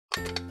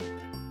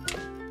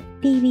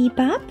Baby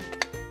Bop.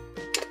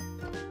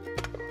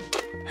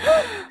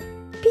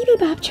 Baby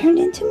Bop turned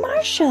into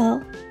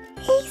Marshall.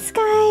 Hey,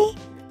 Sky.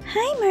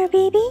 Hi,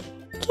 Merbaby.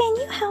 Can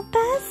you help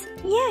us?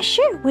 Yeah,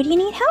 sure. What do you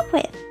need help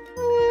with?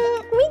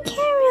 We can't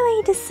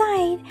really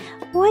decide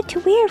what to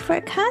wear for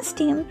a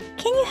costume.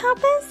 Can you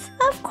help us?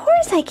 Of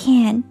course I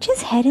can.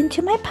 Just head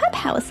into my pup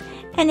house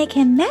and it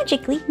can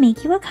magically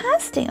make you a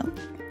costume.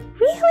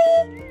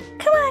 Really?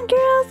 Come on,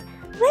 girls.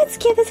 Let's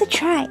give this a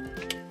try.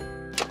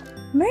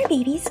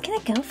 Merbaby's gonna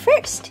go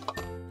first.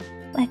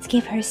 Let's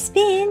give her a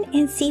spin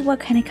and see what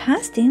kind of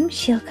costume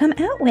she'll come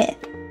out with.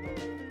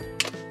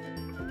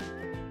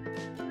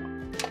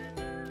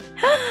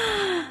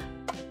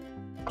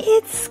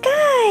 It's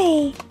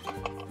Sky!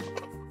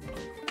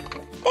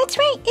 That's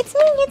right, it's me!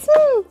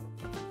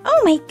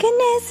 Oh my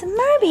goodness,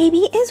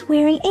 Merbaby is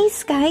wearing a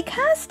Sky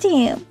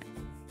costume!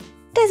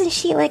 Doesn't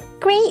she look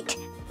great?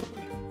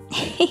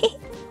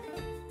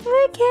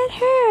 Look at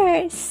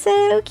her,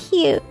 so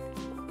cute!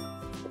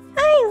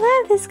 I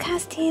love this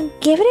costume!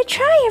 Give it a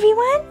try,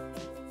 everyone!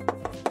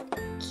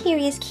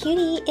 Curious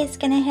Cutie is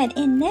gonna head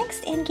in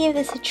next and give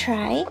this a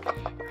try.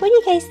 What do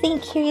you guys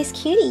think Curious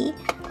Cutie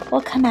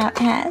will come out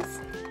as?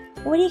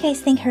 What do you guys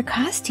think her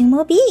costume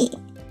will be?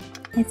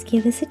 Let's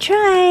give this a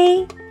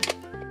try.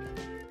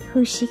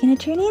 Who's she gonna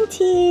turn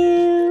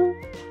into?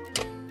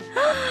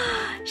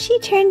 She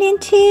turned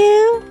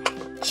into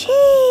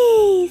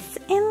Chase!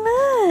 And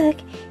look,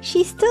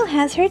 she still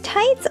has her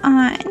tights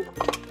on.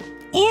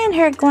 And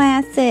her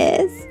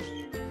glasses.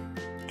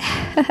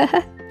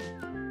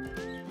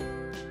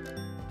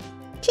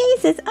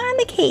 Chase is on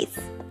the case.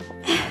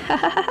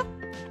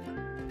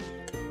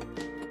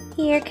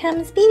 Here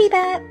comes Baby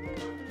Bop.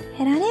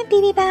 Head on in,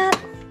 Baby Bop.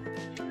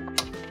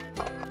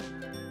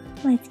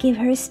 Let's give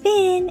her a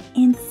spin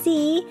and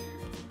see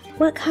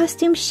what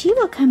costume she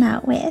will come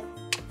out with.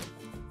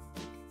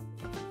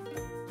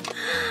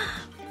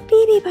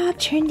 Baby Bop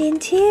turned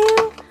into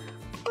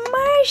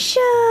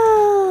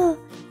Marshall!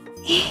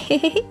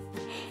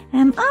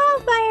 I'm all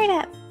fired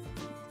up.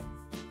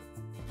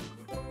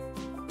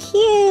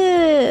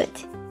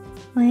 Cute!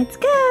 Let's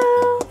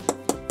go!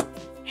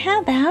 How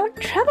about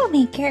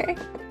Troublemaker?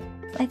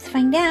 Let's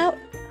find out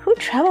who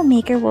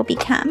Troublemaker will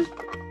become.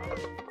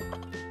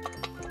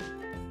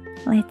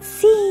 Let's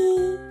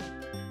see.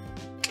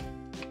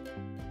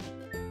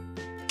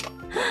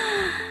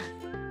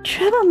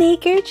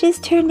 Troublemaker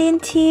just turned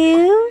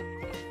into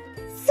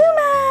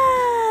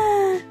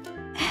Zuma!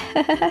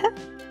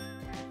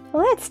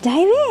 Let's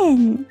dive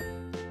in.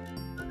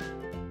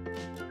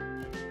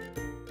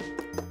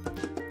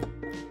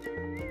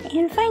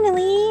 And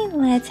finally,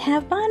 let's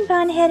have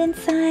Bonbon head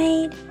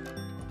inside.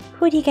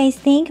 Who do you guys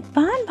think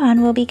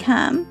Bonbon will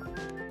become?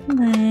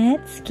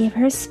 Let's give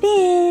her a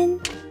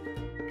spin.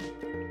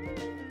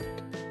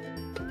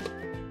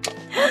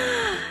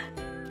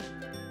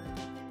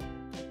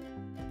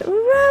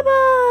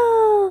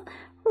 Rubble!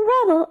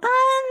 Rubble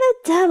on the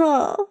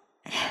double!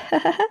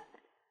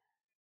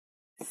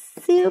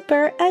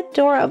 Super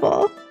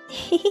adorable!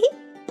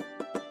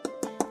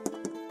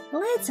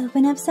 Let's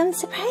open up some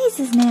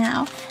surprises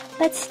now.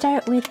 Let's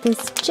start with this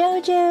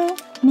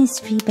JoJo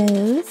Mystery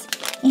Bows.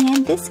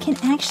 And this can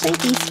actually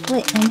be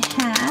split in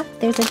half.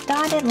 There's a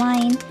dotted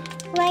line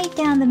right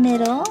down the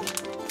middle.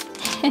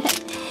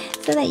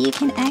 So that you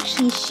can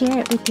actually share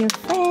it with your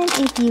friend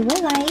if you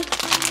would like.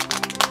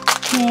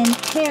 Then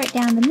tear it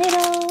down the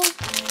middle.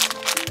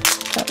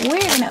 But we're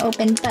going to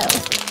open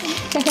both.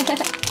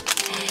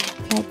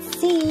 Let's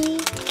see.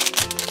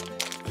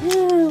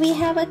 Ooh, we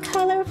have a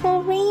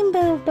colorful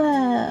rainbow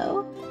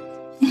bow.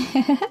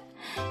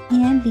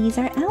 And these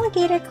are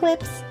alligator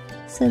clips.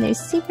 So they're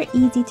super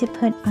easy to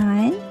put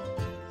on.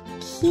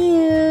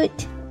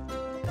 Cute!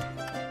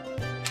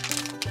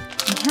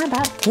 And how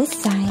about this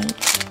side?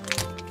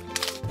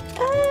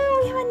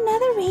 Oh, we have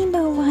another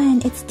rainbow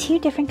one. It's two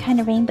different kind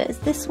of rainbows.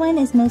 This one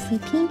is mostly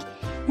pink,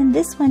 and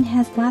this one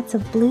has lots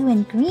of blue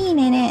and green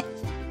in it.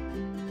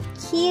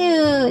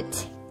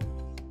 Cute!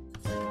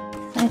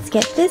 Let's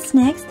get this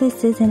next.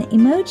 This is an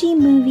Emoji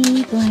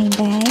Movie blind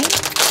bag.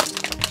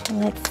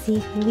 Let's see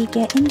who we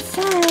get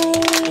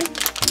inside.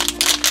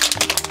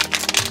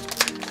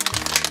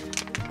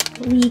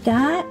 We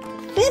got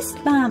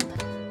Fist Bump.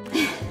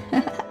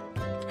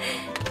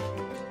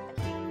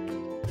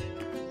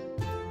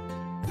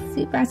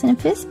 Super awesome.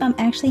 And Fist Bump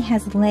actually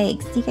has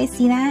legs. Do you guys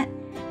see that?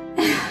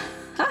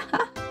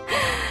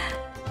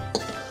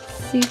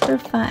 Super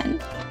fun.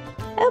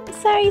 Oh,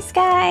 sorry,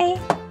 Sky.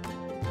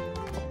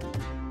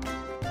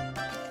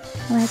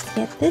 Let's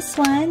get this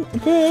one.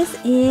 This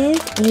is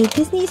a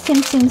Disney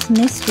Simpsons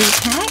mystery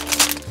pack.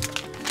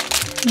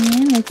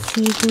 And let's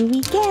see who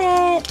we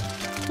get.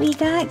 We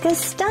got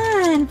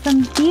Gaston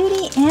from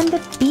Beauty and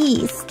the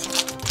Beast.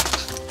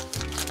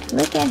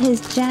 Look at his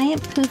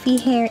giant poofy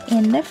hair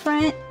in the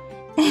front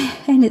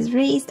and his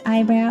raised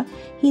eyebrow.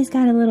 He's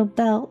got a little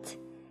belt.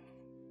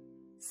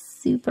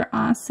 Super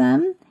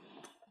awesome.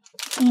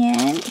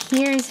 And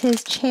here's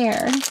his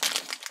chair,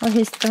 or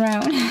his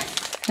throne.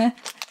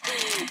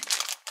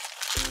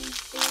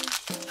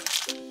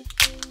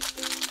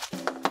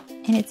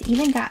 And it's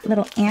even got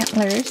little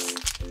antlers.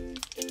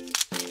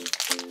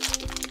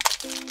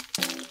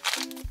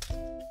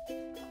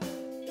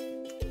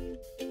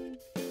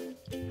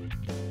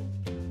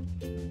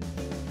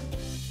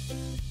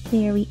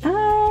 There we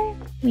are.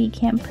 We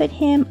can put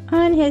him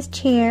on his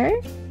chair.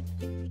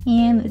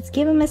 And let's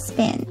give him a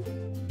spin.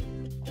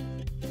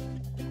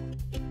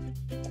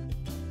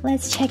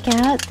 Let's check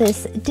out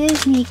this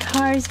Disney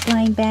Cars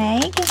blind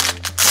bag.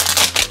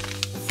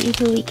 See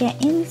who we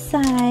get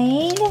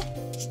inside.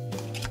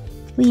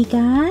 We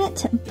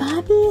got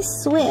Bobby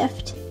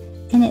Swift,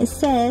 and it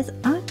says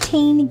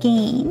Octane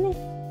Gain.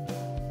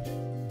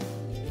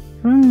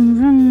 Vroom,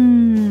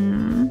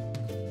 vroom.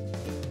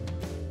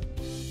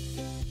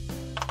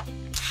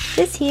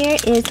 This here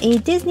is a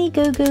Disney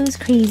Go-Go's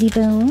Crazy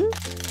Bone.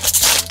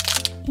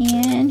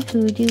 And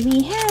who do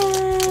we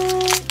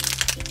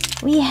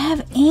have? We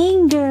have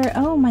Anger.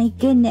 Oh my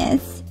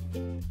goodness.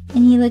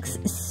 And he looks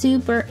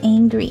super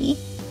angry.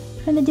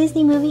 From the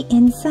Disney movie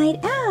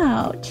Inside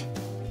Out.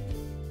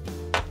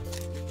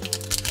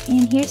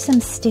 And here's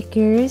some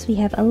stickers. We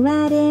have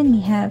Aladdin.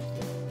 We have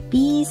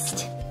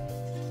Beast.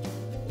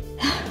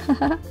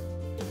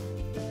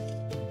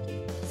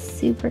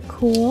 Super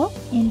cool.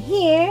 And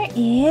here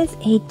is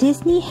a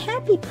Disney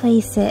Happy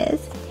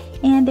Places.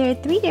 And there are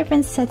 3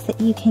 different sets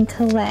that you can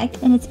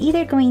collect, and it's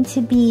either going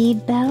to be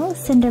Belle,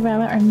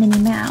 Cinderella, or Minnie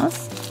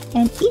Mouse.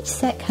 And each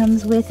set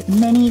comes with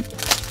many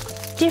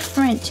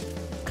different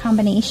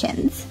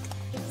combinations.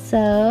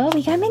 So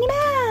we got Minnie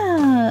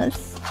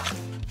Mouse.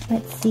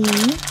 Let's see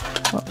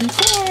what we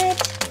get.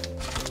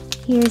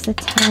 Here's a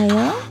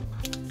tile.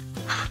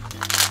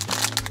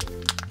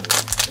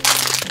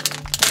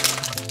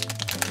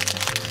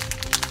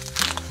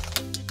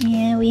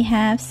 And we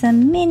have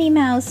some Minnie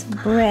Mouse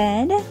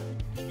bread.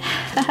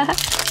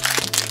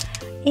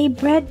 A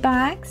bread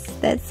box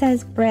that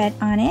says bread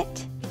on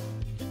it.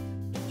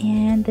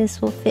 And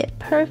this will fit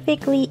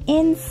perfectly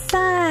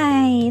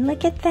inside.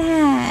 Look at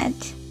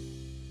that.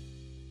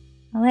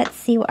 Well, let's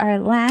see what our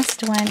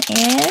last one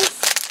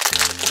is.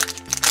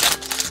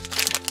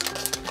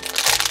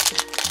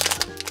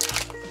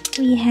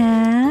 We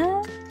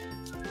have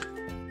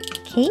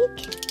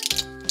cake.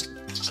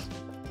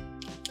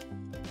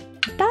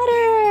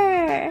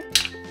 Butter!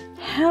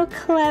 How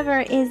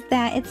clever is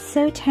that? It's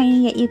so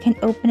tiny yet you can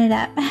open it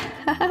up.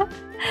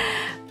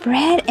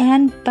 Bread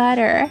and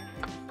butter.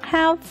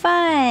 How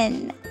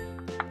fun!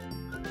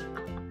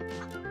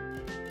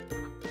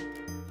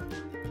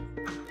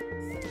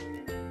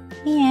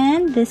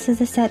 And this is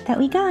a set that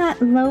we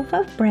got. Loaf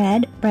of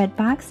bread, bread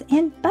box,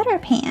 and butter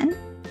pan.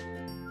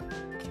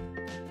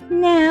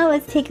 Now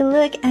let's take a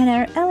look at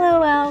our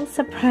LOL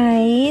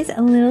surprise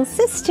little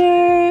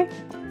sister.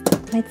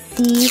 Let's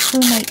see who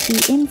might be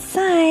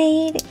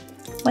inside.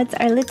 What's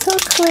our little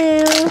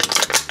clue?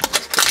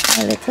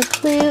 Our little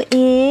clue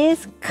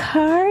is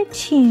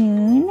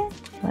cartoon.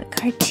 What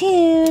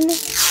cartoon?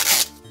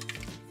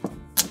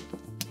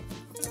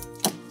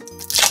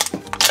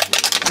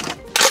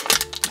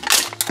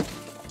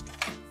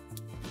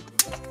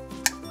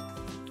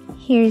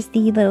 Here's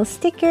the little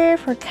sticker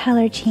for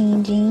color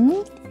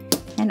changing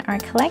and our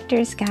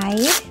collector's guide.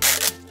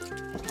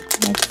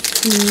 Let's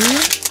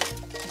see.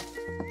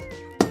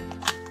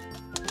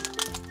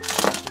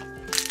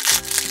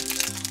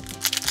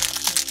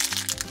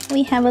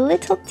 We have a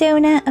little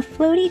donut, a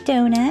floaty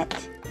donut.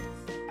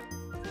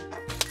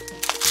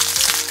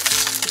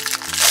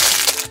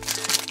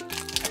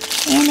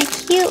 And a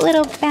cute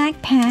little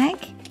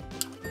backpack.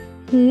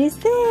 Who is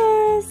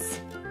this?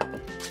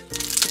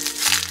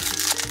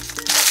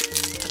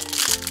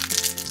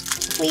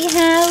 We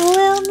have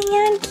Lil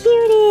Neon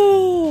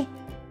Cutie.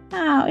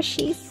 Oh,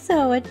 she's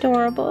so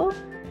adorable.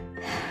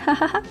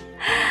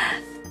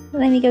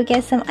 Let me go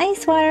get some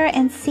ice water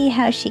and see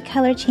how she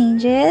color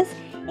changes.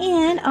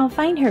 And I'll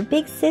find her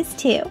big sis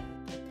too.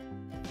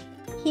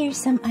 Here's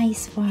some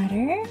ice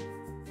water.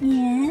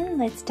 And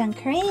let's dunk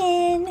her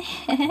in.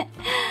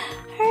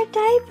 Her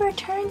diaper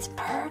turns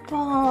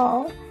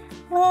purple.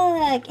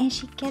 Look, and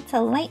she gets a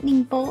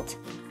lightning bolt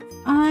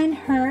on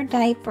her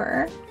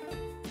diaper.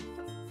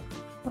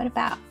 What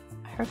about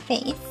her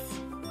face?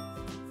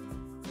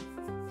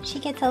 She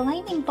gets a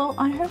lightning bolt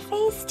on her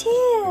face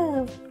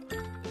too.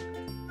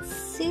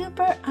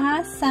 Super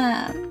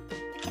awesome.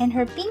 And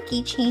her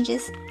binky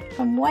changes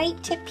from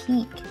white to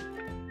pink.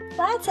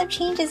 Lots of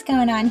changes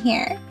going on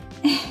here.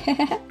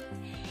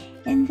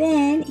 And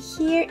then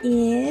here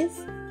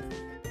is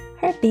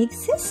her big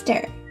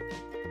sister.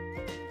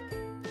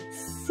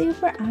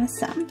 Super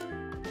awesome.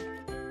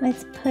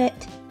 Let's put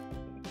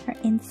her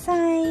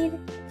inside.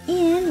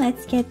 And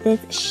let's get this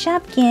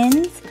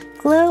Shopkins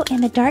glow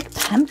in the dark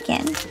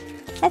pumpkin.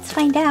 Let's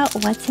find out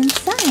what's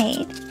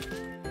inside.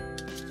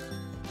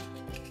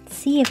 Let's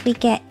see if we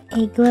get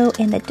a glow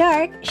in the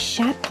dark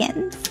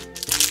Shopkins.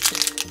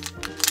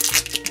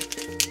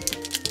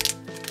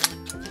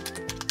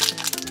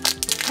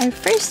 Our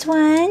first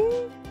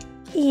one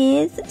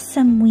is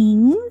some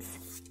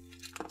wings.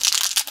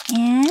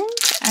 And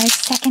our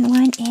second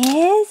one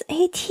is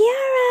a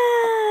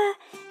tiara.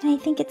 And I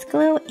think it's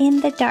glow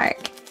in the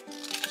dark.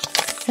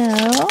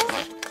 So,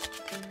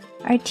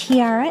 our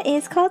tiara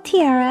is called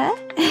Tiara.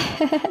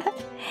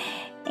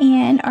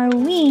 And our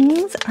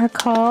wings are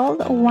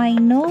called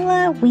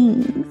Winola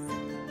wings.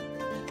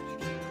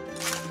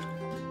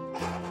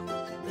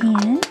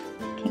 And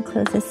you can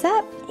close this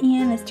up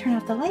and let's turn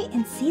off the light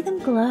and see them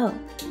glow.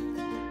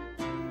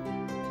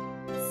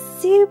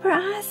 Super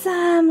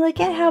awesome! Look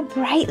at how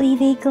brightly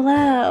they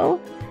glow.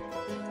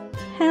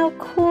 How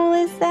cool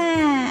is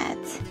that?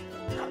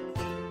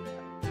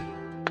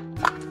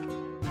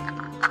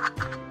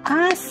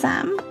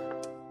 Awesome!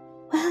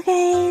 Well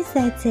guys,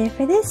 that's it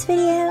for this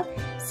video.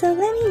 So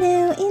let me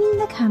know in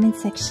the comment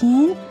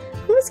section,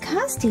 whose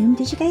costume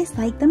did you guys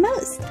like the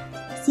most?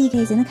 See you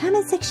guys in the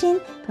comment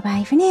section.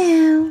 Bye-bye for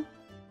now.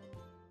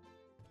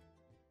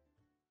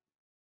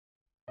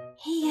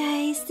 Hey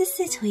guys, this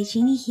is Toy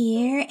Genie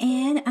here,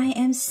 and I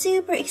am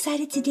super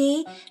excited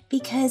today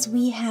because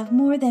we have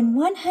more than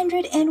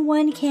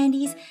 101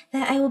 candies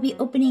that I will be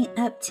opening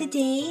up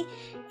today.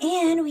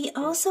 And we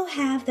also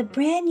have the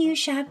brand new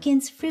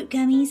Shopkins fruit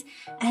gummies,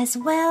 as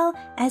well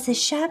as the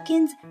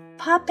Shopkins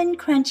Poppin'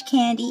 Crunch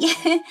candy.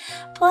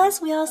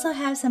 Plus, we also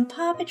have some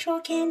Paw Patrol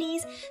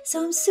candies.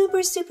 So I'm super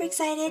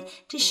excited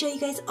to show you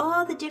guys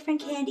all the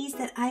different candies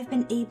that I've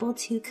been able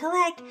to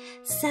collect.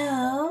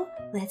 So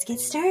let's get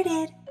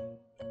started.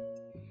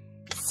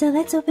 So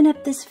let's open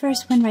up this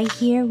first one right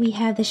here. We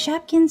have the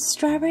Shopkins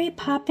Strawberry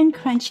Poppin'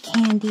 Crunch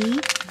candy.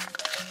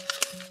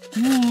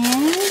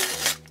 And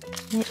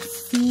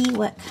let's see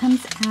what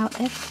comes out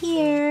of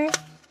here.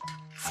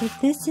 So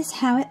this is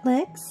how it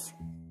looks.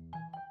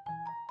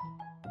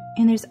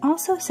 And there's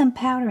also some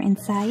powder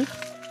inside.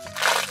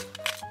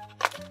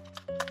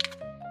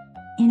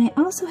 And I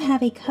also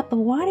have a cup of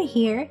water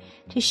here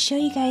to show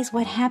you guys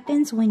what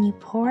happens when you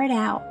pour it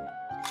out.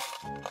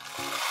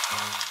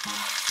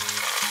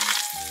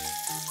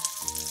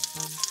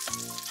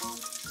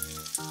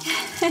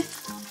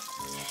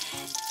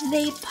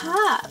 They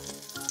pop.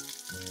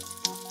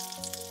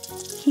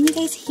 Can you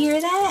guys hear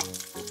that?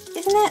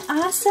 Isn't that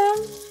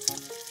awesome?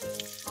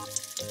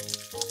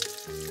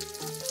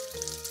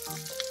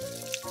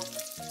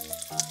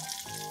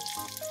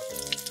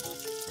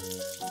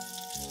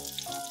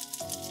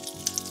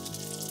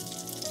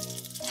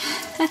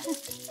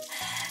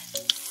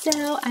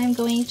 So I'm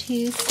going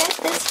to set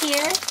this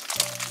here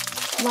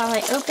while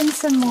I open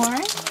some more.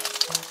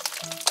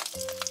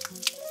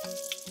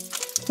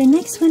 The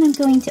next one I'm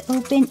going to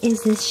open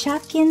is this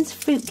Shopkins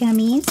fruit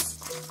gummies.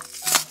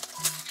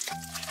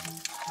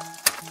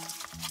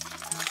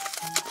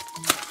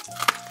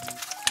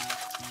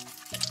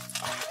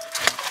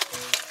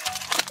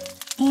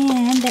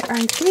 And there are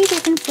 3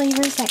 different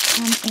flavors that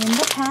come in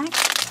the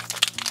pack.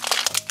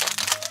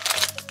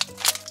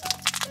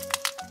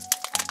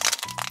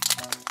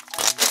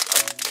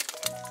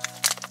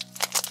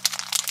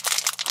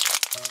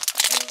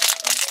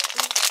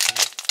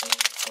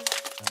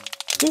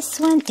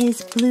 This one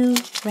is blue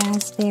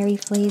raspberry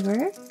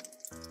flavor,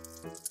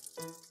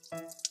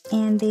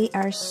 and they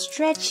are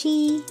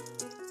stretchy,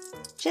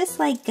 just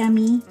like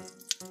gummy.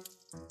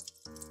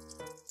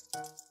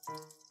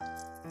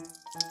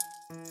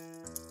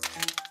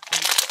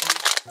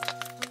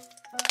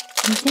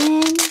 And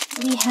then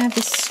we have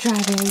the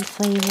strawberry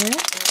flavor.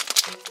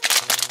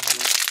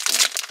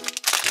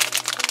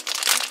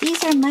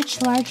 These are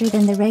much larger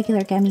than the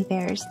regular gummy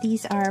bears.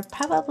 These are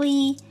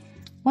probably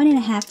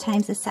 1.5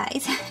 times the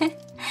size.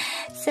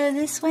 So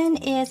this one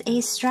is a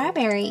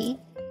strawberry.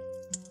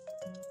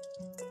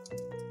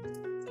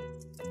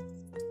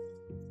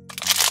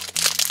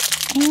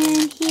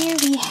 And here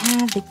we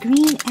have the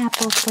green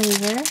apple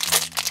flavor.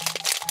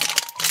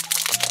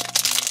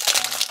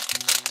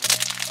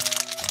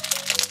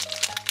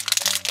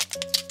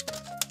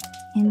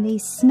 And they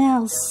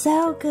smell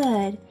so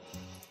good.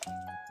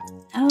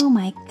 Oh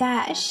my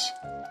gosh.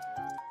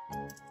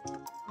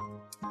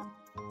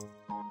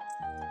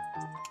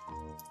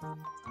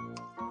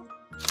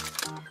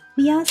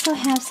 We also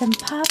have some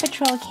Paw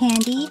Patrol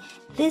candy.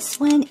 This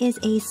one is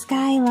a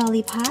sky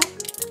lollipop.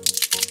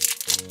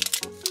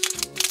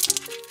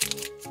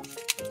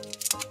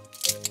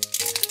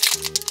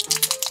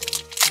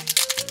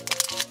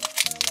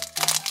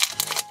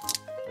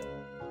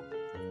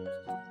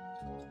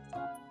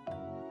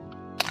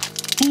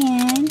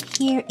 And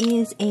here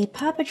is a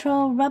Paw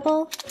Patrol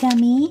Rubble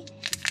Gummy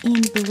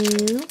in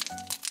blue.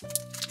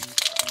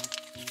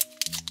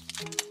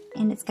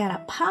 And it's got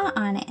a paw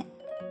on it.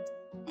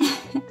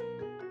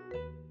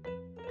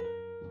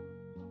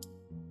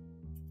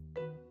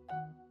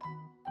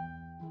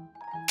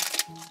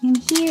 And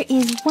here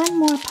is one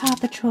more Paw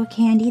Patrol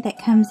candy that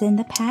comes in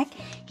the pack.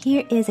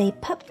 Here is a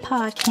Pup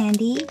Paw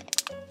candy.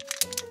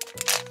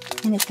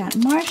 And it's got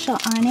Marshall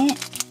on it.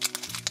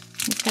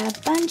 It's got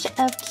a bunch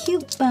of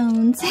cute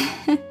bones.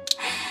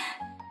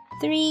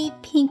 3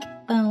 pink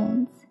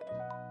bones.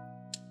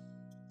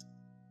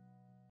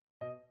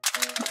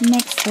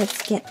 Next,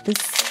 let's get the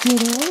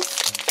Skittles.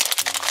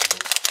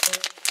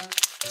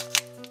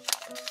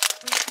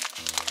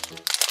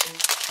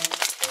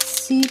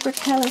 Super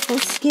colorful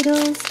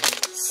Skittles.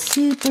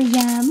 Super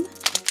yum.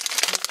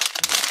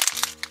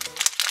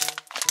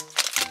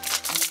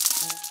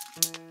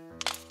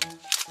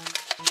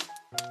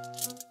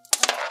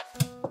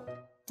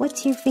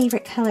 What's your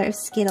favorite color of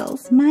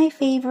Skittles? My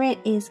favorite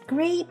is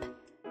grape,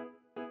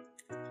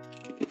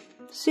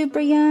 super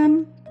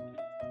yum,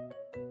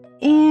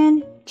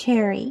 and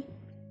cherry.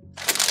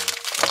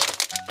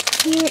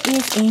 Here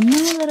is a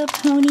My Little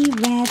Pony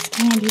Rad's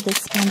Candy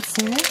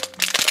dispenser.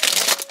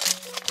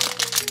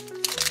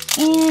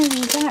 And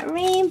we got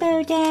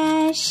Rainbow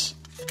Dash.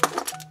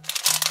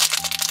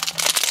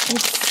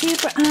 It's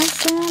super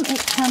awesome.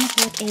 It comes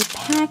with a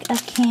pack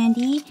of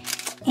candy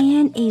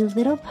and a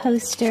little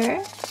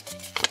poster.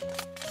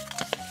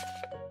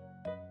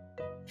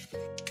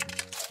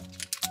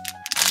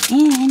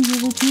 And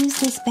you would use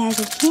this bag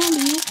of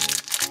candy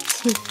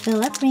to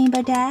fill up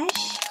Rainbow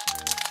Dash.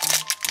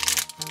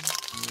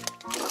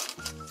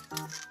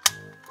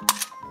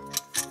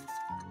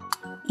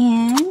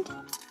 And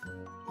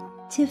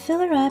to fill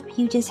her up,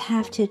 you just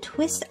have to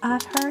twist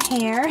off her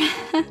hair.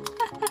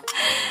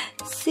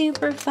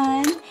 Super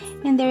fun.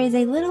 And there is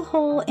a little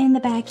hole in the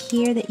back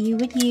here that you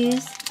would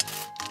use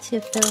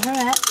to fill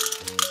her up.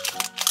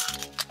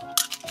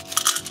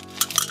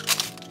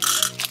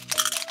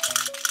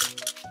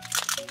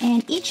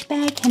 And each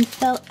bag can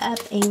fill up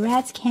a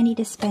Rad's Candy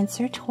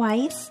dispenser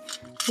twice,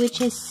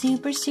 which is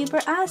super, super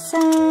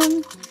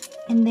awesome.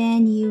 And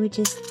then you would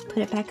just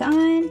put it back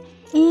on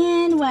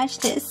and watch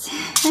this.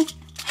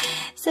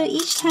 So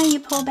each time you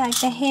pull back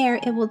the hair,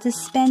 it will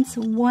dispense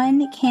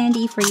one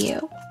candy for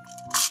you.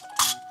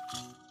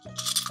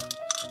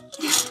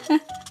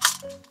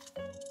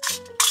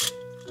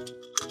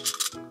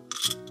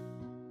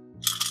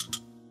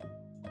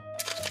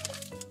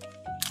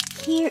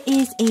 Here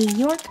is a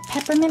York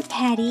peppermint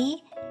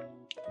patty.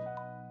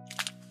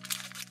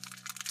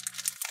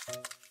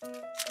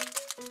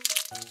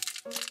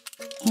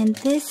 And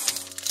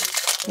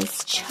this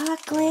is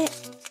chocolate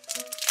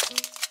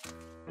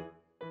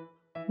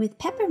with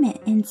peppermint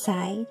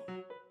inside.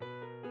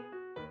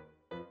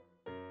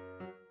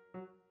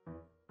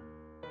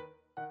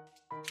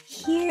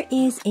 Here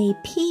is a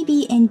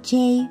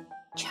PB&J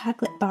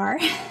chocolate bar.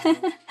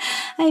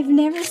 I've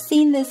never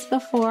seen this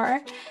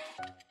before.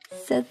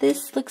 So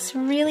this looks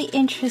really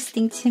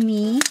interesting to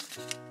me.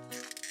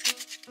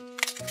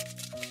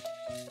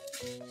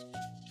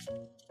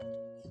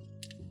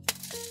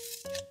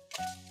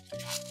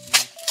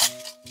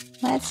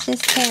 Let's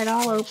just tear it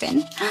all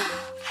open.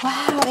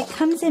 Wow, it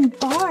comes in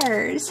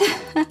bars.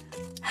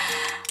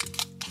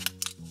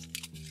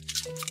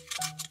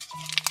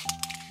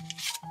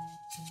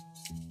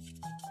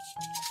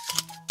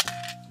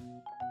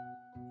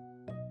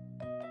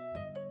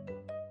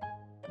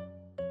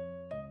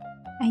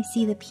 I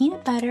see the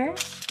peanut butter.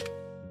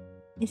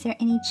 Is there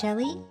any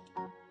jelly?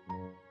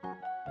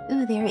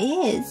 Ooh, there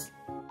is.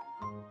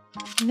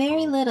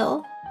 Very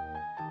little.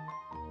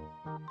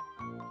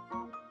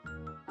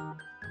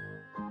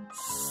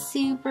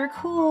 Super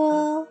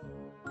cool.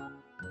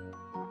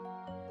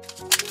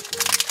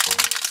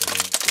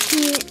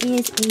 Here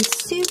is a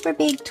super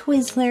big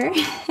Twizzler.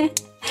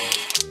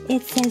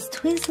 It says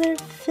Twizzler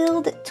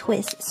Filled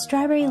Twist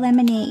Strawberry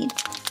Lemonade.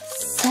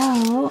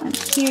 So I'm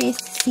curious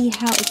to see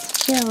how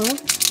it's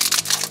filled.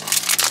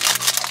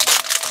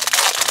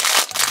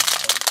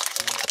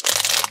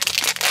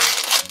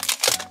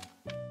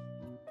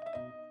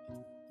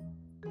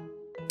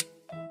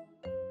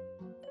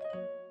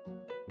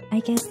 I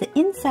guess the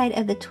inside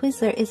of the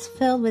Twizzler is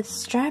filled with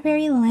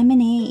strawberry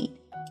lemonade.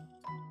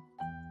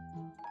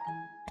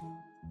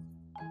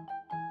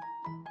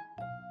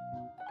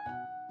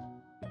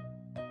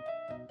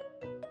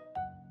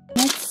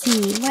 Let's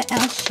see, what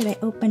else should I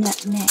open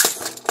up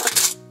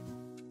next?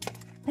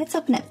 Let's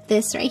open up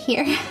this right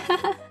here.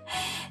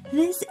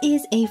 This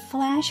is a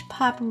flash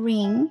pop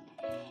ring,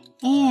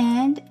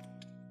 and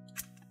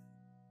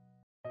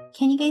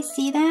can you guys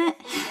see that?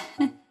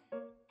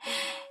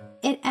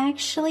 It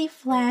actually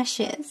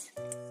flashes.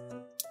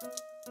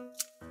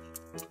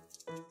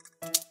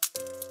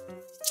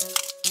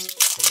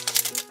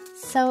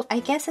 So I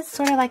guess it's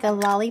sort of like a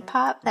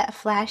lollipop that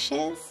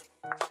flashes.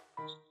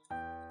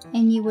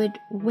 And you would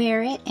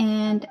wear it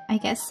and I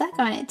guess suck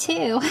on it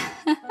too.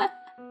 Do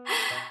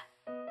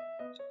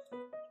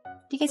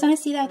you guys want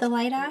to see that with the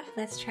light off?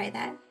 Let's try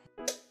that.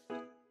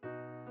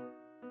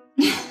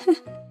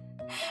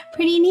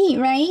 Pretty neat,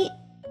 right?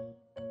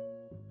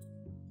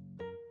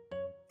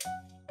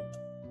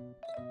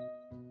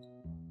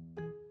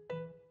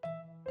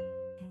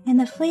 And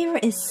the flavor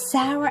is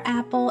sour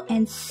apple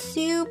and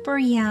super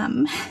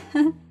yum.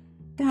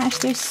 Gosh,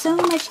 there's so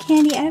much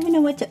candy, I don't even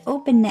know what to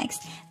open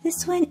next.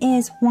 This one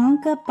is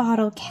Wonka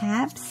bottle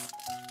caps.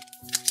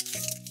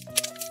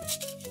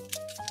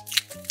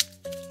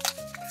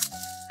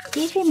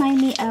 These remind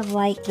me of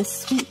like the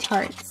sweet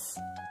tarts.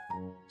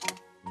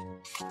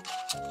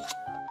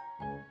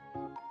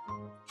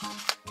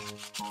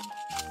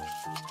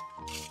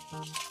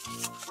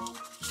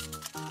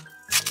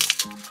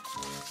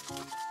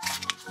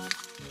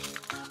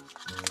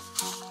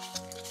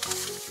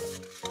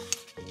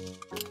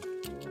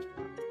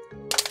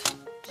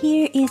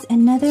 Here is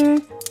another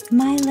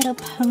My Little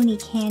Pony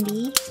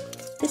candy.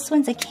 This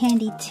one's a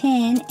candy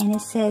tin and it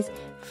says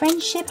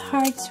Friendship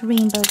Hearts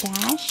Rainbow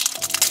Dash.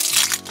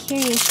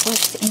 curious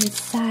what's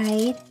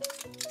inside.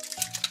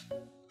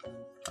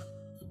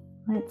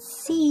 Let's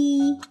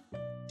see.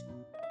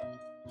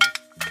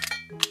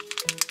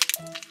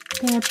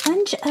 There are a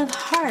bunch of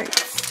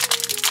hearts.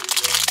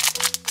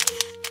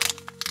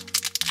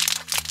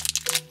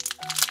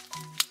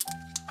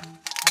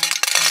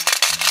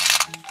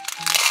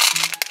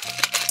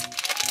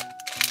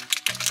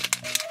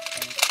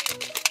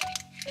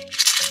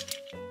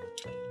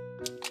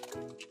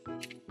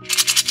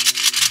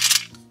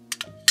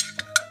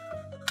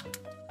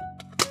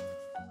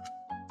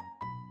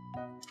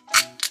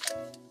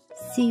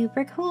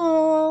 Super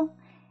cool.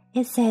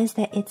 It says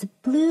that it's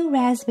blue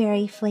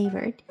raspberry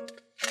flavored.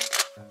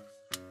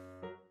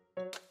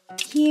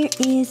 Here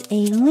is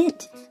a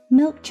Lindt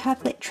milk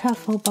chocolate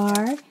truffle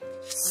bar.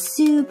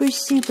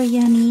 Super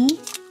yummy.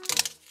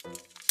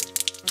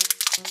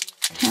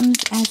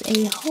 Comes as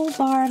a whole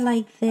bar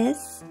like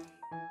this.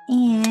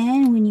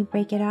 And when you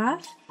break it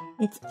off,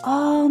 it's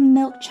all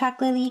milk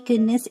chocolatey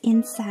goodness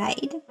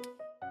inside.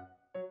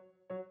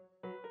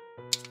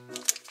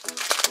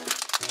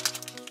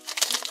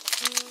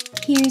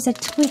 Here's a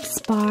Twix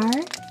bar.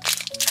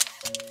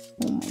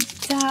 Oh my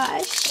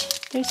gosh,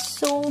 there's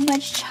so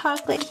much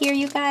chocolate here,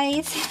 you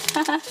guys.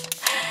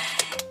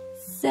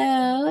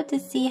 So, to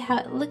see how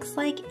it looks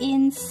like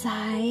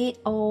inside,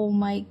 oh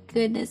my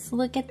goodness,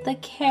 look at the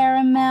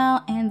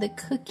caramel and the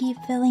cookie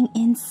filling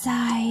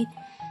inside.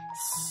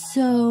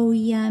 So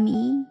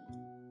yummy.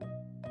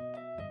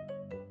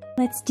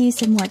 Let's do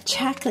some more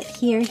chocolate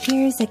here.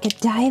 Here's a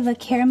Godiva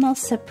Caramel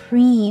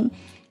Supreme.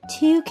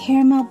 2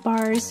 caramel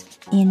bars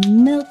in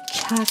milk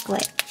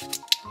chocolate.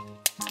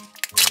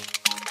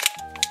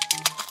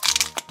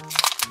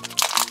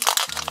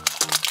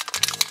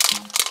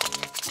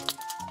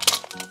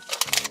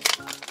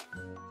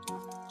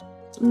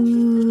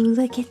 Ooh,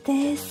 look at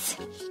this.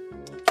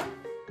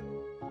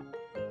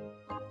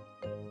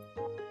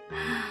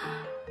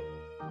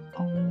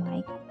 Oh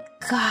my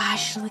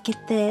gosh, look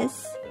at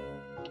this.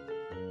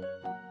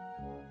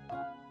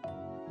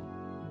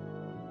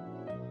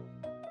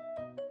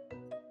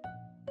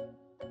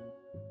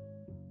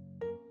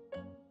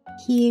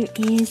 Here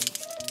is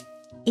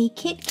a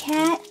Kit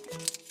Kat,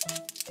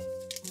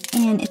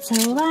 and it's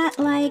a lot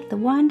like the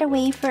Wonder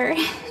Wafer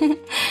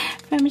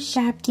from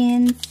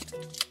Shopkins.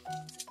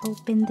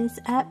 Open this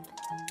up.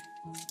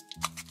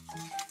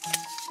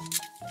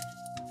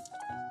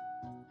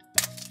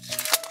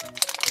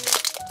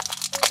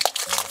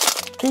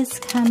 This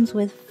comes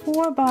with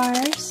 4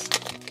 bars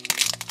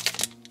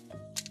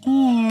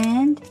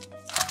and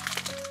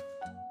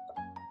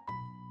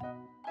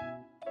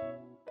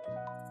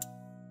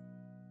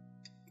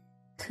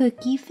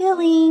cookie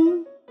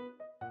filling.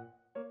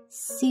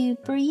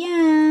 Super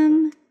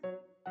yum.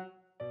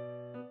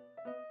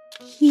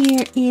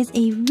 Here is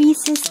a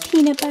Reese's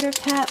Peanut Butter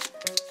Cup.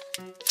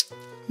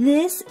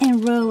 This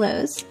and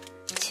Rolos,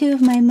 2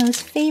 of my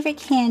most favorite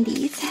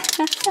candies.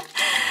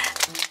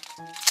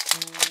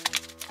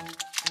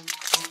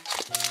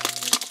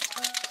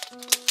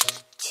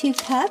 2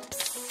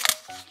 cups.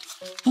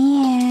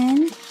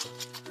 And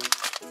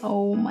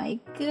oh my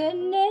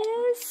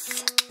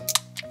goodness.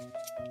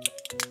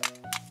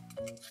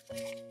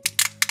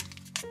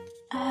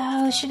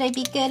 Oh, should I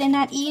be good and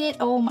not eat it?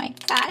 Oh my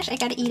gosh, I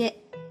gotta eat it.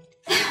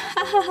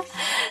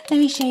 Let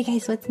me show you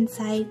guys what's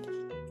inside.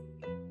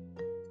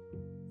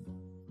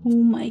 Oh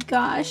my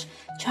gosh,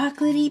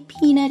 chocolatey,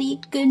 peanutty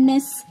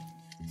goodness.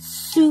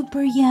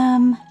 Super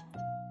yum.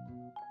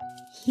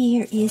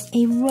 Here is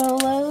a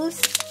Rolos.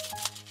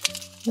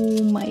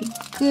 Oh my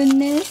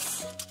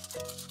goodness.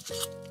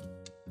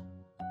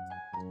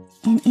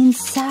 And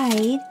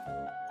inside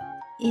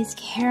is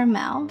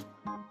caramel.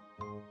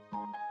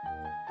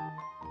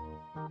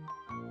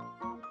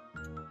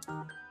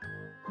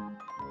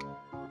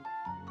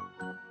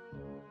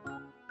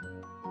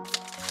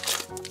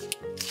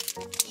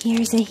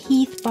 Here's a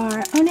Heath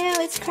bar. Oh no,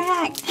 it's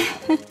cracked.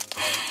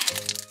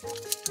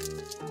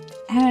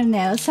 I don't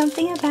know,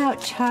 something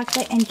about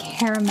chocolate and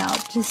caramel,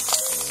 just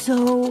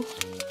so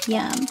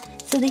yum.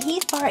 So the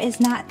Heath bar is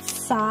not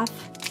soft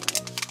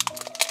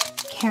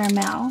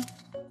caramel.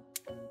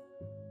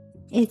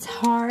 It's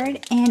hard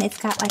and it's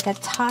got like a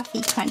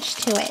toffee crunch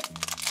to it.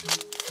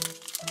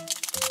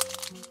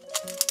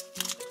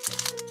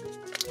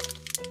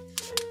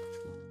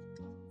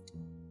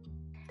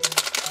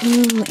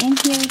 Ooh, and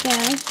here we go.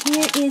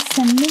 Here is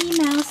some Minnie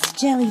Mouse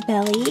Jelly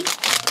Belly.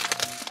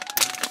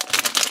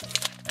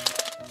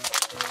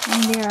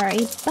 And there are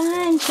a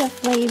bunch of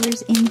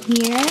flavors in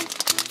here.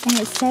 And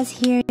it says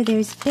here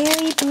there's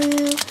berry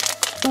blue,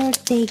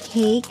 birthday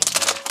cake,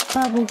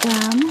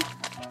 bubblegum,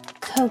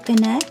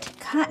 coconut,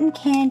 cotton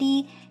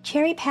candy,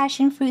 cherry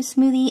passion fruit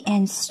smoothie,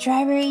 and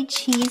strawberry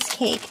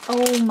cheesecake.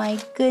 Oh my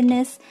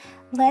goodness.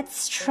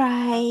 Let's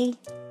try.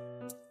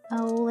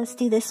 Oh, let's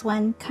do this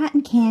one.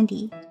 Cotton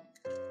candy.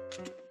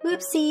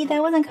 Oopsie,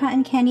 that wasn't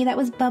cotton candy, that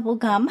was bubble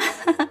gum.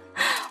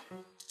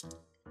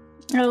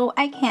 Oh,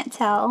 I can't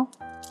tell.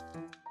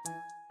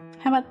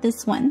 How about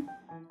this one?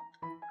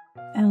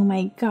 Oh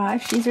my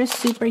gosh, these are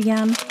super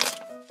yum.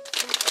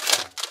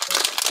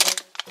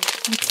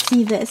 Let's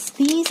see this.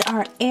 These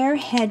are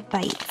Airhead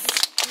Bites.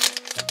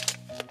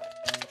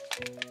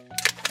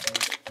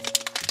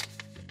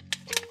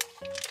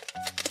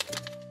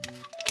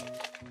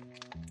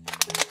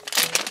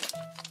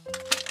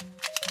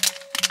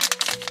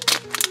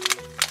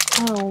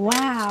 Oh,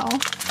 wow.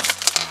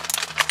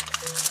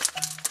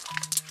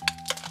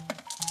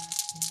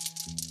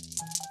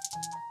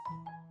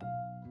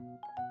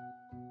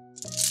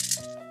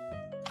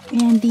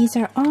 And these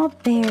are all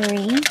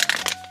berry.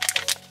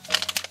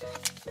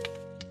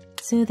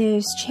 So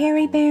there's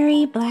cherry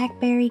berry,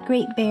 blackberry,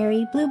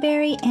 grapeberry,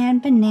 blueberry,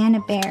 and banana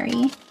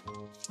berry.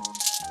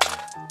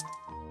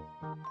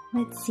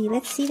 Let's see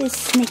the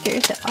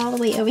Snickers. They're all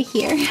the way over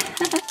here.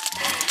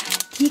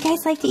 Do you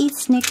guys like to eat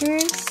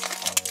Snickers?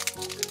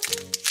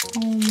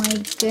 Oh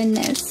my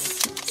goodness.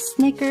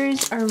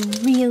 Snickers are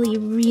really,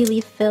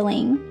 really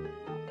filling.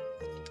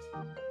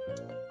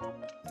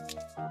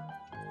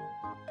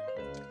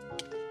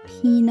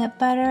 Peanut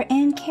butter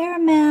and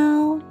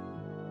caramel.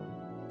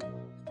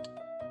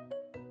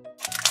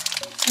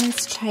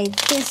 Let's try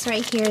this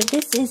right here.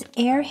 This is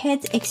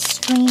Airheads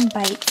Extreme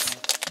Bites.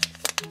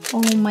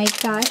 Oh my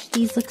gosh,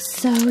 these look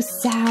so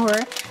sour,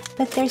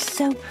 but they're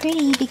so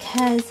pretty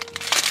because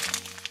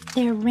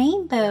they're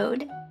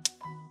rainbowed.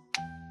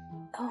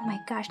 Oh my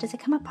gosh, does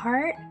it come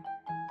apart?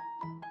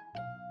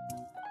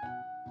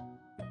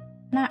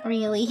 Not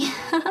really.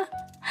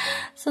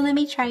 So let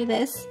me try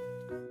this.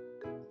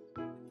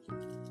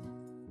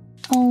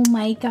 Oh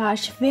my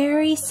gosh,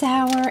 very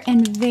sour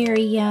and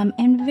very yum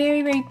and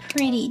very, very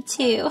pretty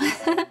too.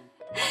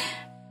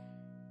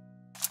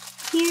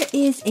 Here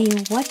is a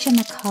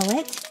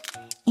whatchamacallit,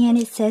 and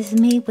it says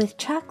made with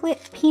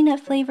chocolate, peanut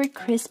flavored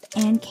crisp,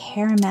 and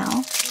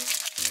caramel.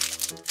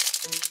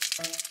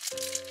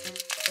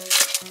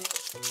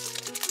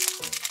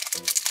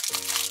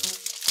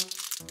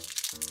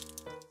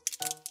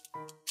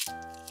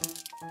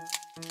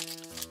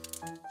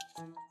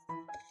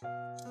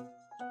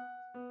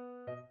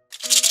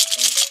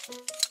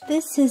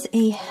 This is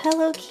a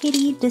Hello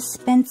Kitty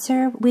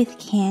dispenser with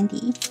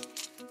candy.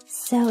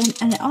 So,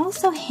 and it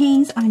also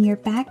hangs on your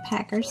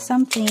backpack or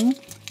something.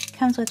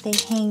 Comes with a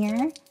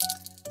hanger.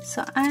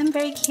 So I'm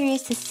very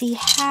curious to see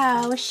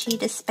how she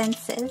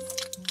dispenses.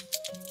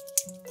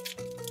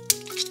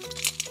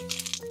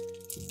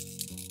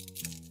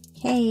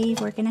 Okay,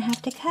 we're gonna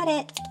have to cut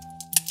it.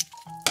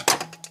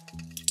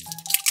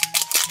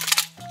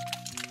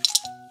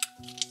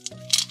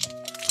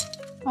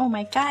 Oh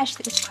my gosh,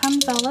 there's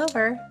crumbs all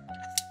over.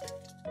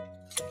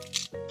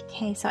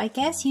 Okay, so I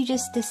guess you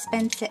just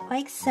dispense it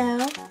like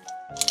so.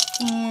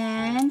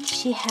 And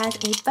she has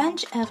a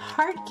bunch of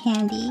hard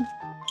candy.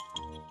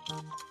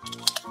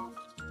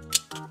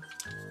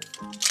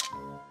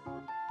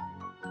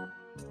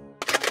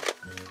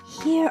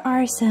 Here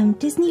are some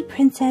Disney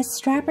Princess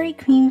strawberry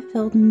cream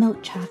filled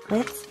milk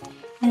chocolates.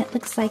 And it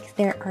looks like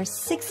there are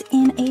 6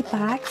 in a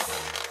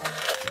box.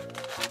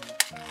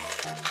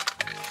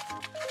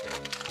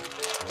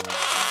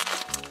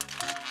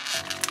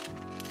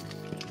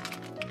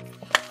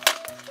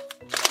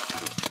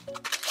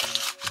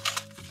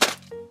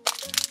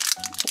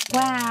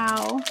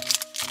 Wow.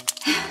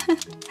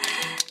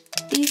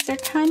 These are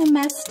kind of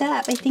messed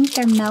up. I think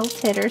they're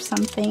melted or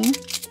something.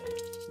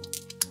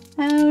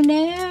 Oh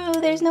no,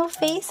 there's no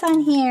face on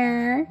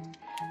here.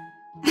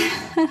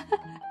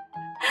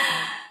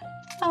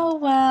 Oh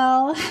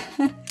well.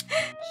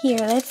 Here,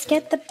 let's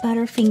get the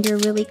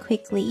Butterfinger really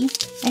quickly.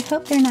 I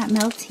hope they're not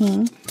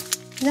melting.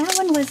 That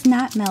one was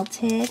not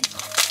melted.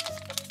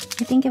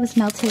 I think it was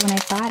melted when I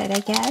bought it, I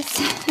guess.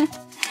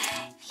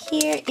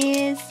 Here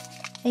is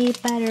a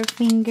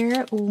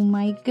Butterfinger. Oh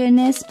my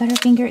goodness,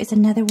 Butterfinger is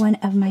another one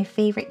of my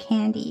favorite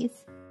candies.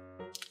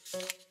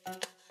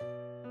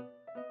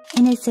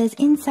 And it says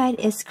inside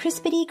is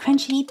crispity,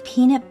 crunchy,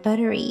 peanut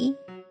buttery.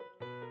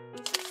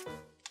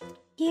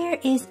 Here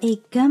is a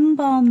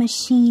Gumball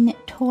Machine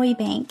toy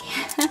bank.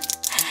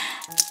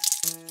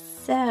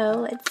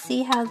 So let's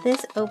see how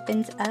this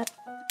opens up.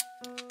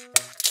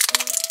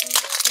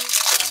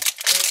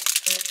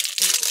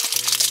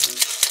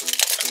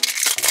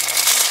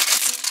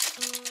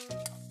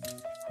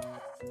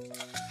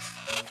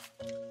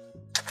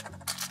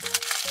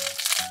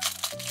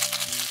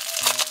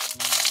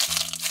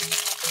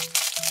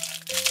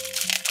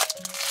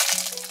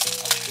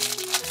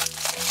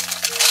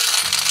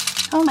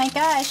 Oh my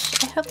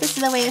gosh, I hope this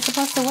is the way it's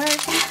supposed to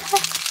work.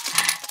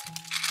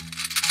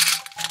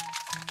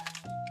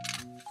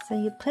 So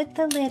you put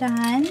the lid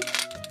on,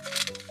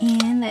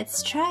 and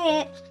let's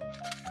try it.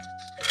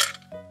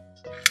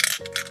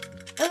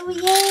 Oh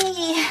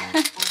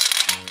yay!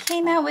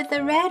 Came out with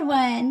the red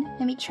one.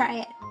 Let me try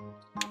it.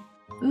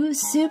 Ooh,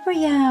 super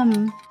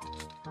yum.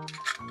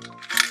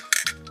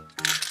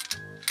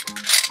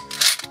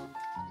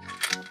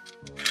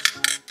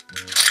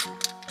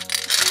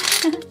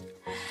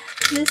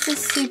 This is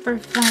super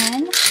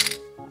fun.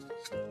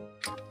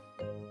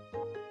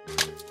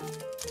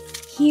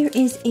 Here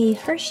is a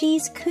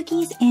Hershey's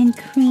Cookies and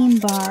Cream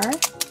Bar.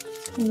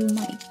 Oh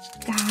my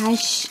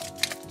gosh.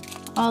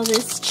 All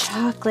this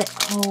chocolate.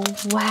 Oh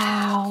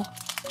wow.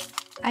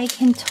 I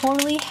can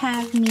totally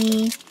have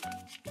me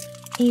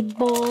a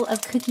bowl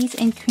of cookies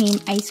and cream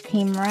ice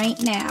cream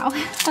right now.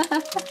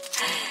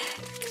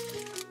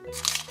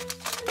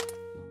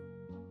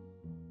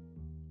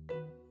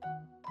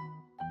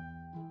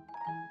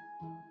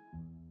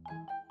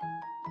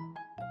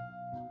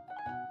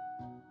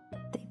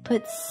 They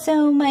put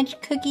so much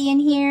cookie in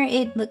here.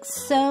 It looks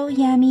so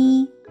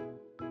yummy.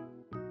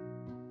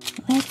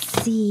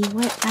 Let's see,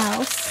 what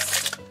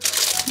else?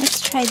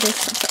 Let's try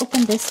this. Let's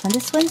open this one.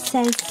 This one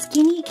says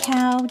Skinny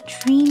Cow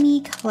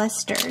Dreamy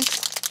Clusters.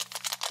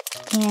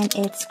 And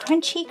it's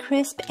crunchy,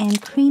 crisp,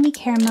 and creamy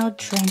caramel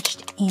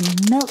drenched in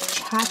milk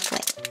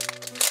chocolate.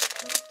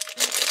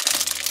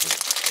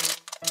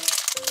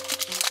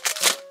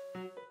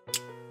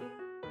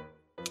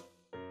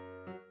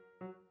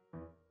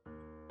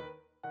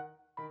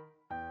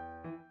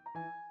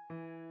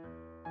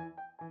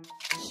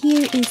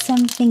 Here is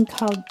something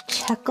called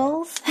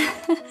Chuckles.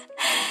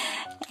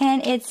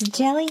 And it's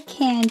jelly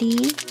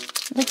candy.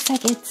 Looks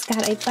like it's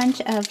got a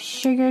bunch of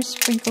sugar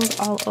sprinkled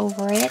all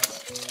over it.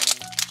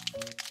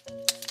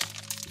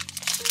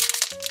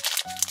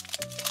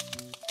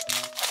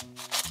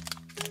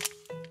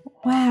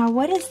 Wow,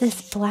 what is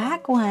this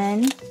black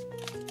one?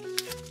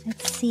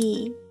 Let's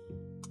see.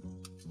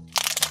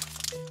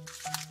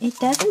 It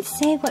doesn't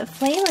say what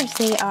flavors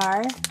they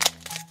are.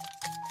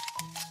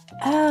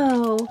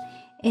 Oh,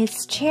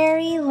 it's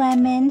cherry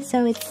lemon,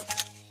 so it's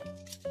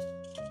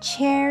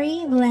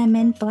cherry,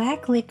 lemon,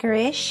 black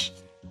licorice,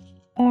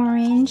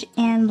 orange,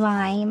 and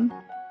lime.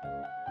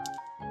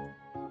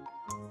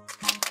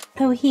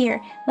 Oh,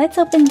 here, let's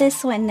open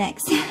this one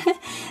next.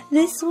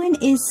 This one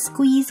is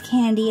squeeze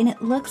candy and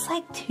it looks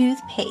like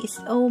toothpaste.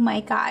 Oh my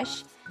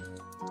gosh.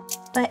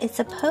 But it's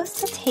supposed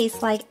to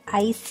taste like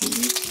icy.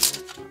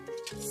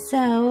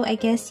 So I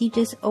guess you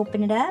just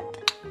open it up.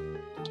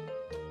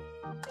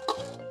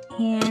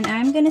 And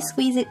I'm gonna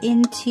squeeze it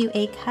into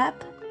a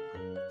cup.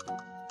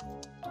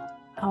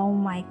 Oh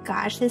my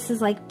gosh, this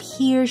is like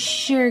pure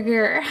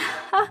sugar.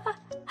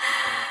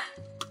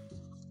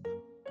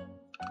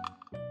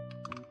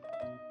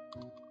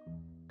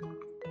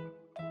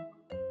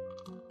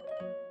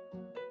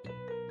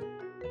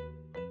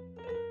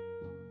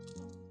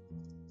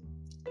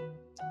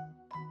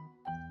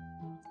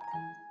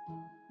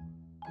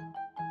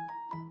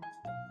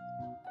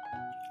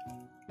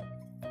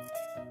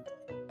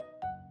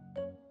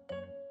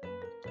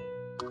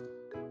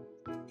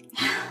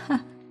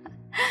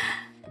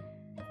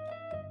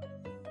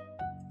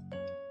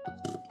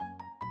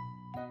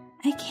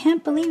 I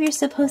can't believe you're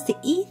supposed to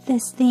eat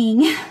this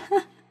thing.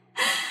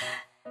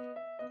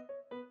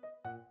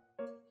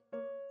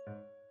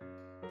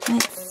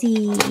 Let's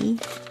see.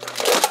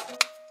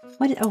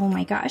 Oh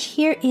my gosh,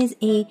 here is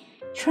a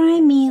Try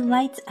Me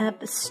Lights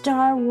Up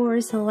Star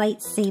Wars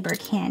lightsaber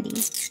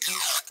candy.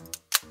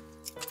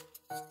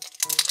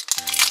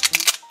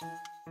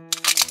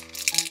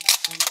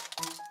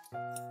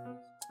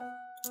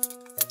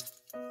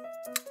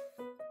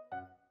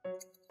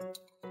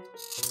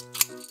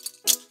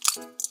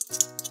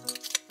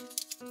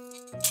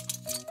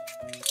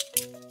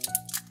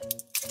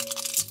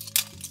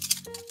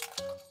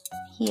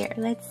 Here,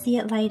 let's see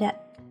it light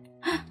up.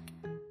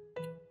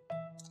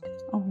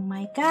 Oh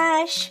my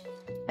gosh.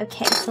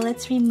 Okay, so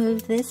let's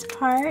remove this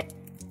part.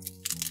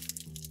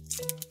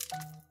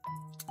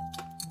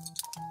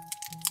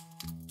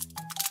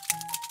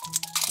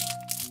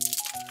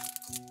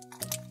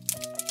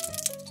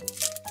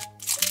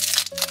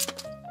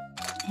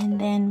 And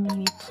then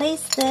we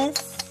replace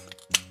this.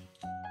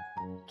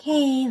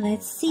 Okay,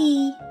 let's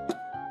see.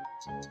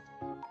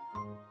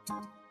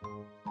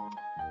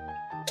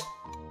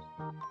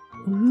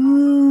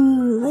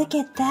 Ooh, look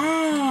at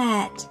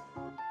that!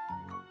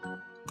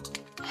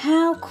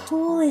 How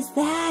cool is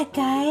that,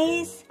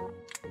 guys?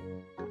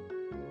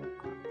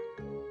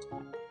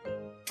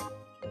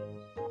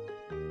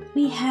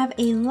 We have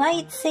a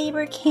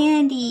lightsaber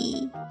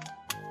candy.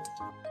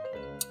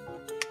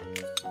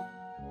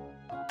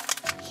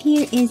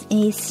 Here is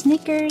a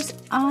Snickers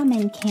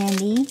almond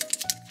candy.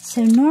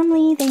 So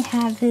normally they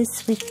have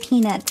this with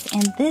peanuts,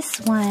 and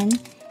this one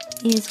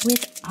is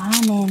with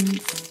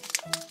almonds.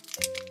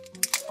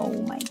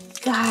 Oh my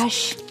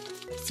gosh.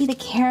 See the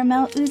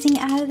caramel oozing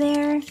out of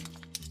there?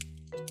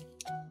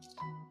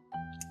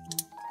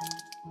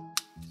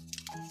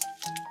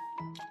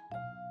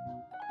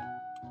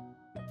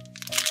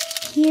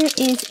 Here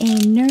is a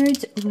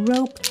Nerds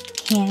rope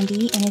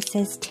candy, and it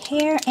says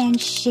Tear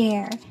and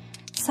Share.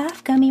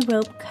 Soft gummy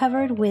rope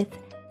covered with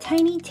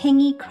tiny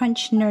tangy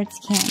crunch Nerds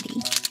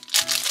candy.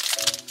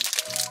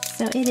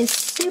 So it is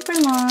super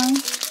long,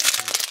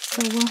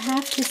 so we'll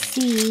have to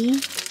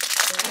see.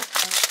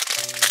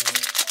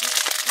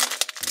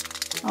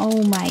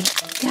 Oh my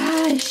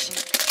gosh!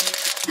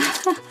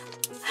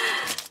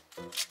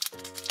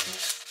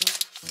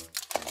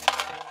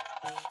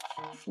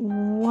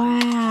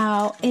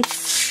 Wow, it's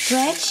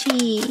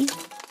stretchy.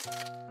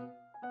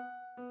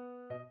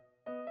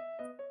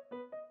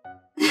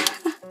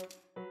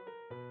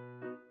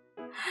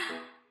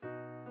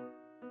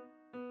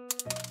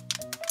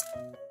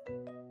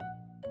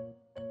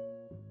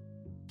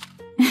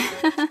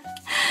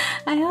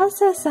 I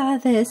also saw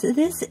this.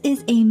 This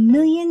is a $1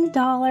 million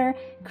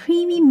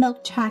creamy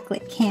milk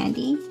chocolate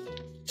candy.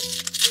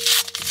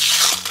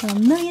 So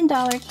 $1 million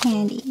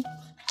candy.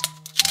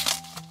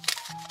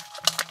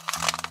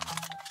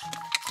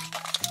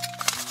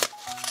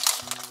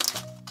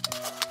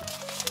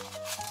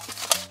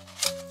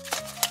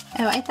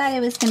 Oh, I thought it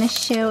was going to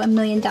show $1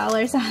 million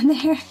on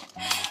there.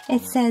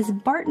 It says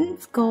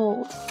Barton's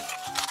Gold.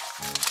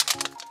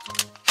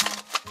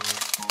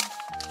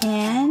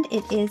 And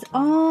it is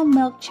all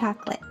milk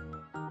chocolate.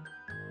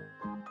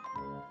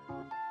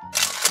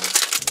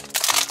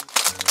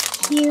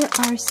 Here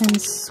are some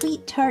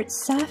sweet tart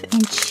soft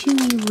and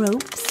chewy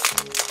ropes.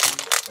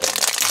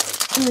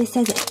 Ooh, it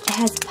says it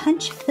has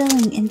punch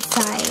filling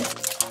inside.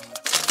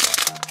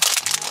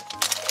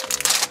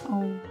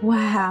 Oh,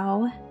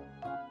 wow.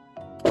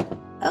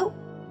 Oh.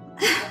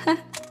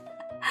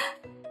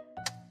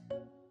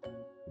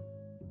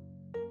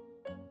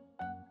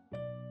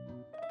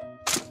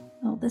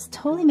 Oh, this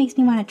totally makes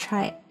me want to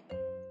try it.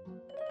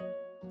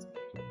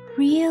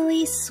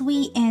 Really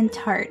sweet and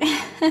tart.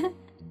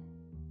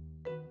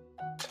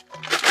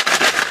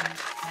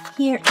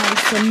 Here are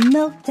some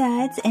milk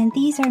duds, and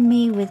these are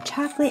made with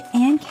chocolate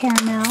and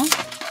caramel.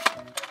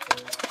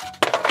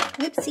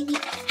 Oopsie.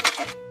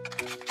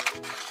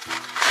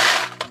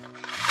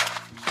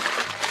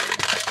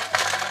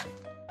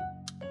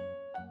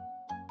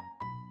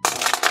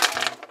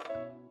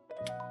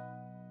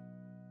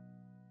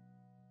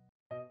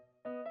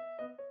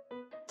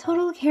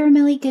 Total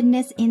caramelly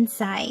goodness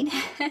inside.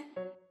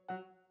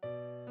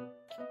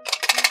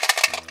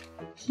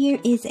 Here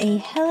is a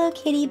Hello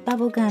Kitty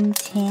bubblegum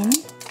tin.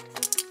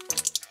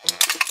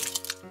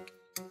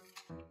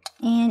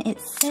 And it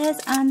says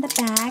on the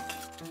back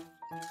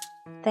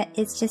that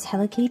it's just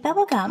Hello Kitty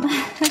bubblegum.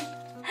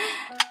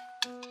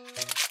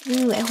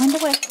 Ooh, I wonder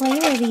what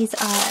flavor these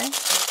are.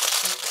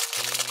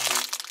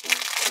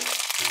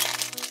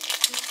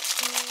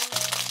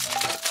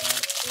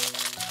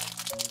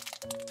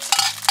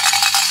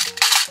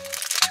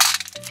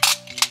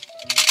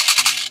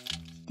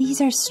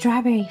 These are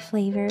strawberry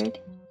flavored.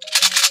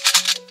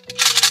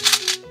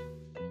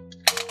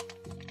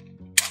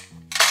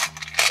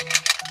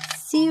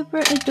 Super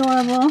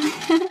adorable.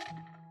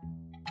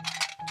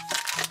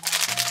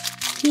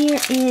 Here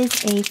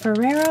is a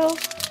Ferrero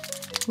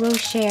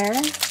Rocher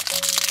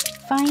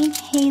fine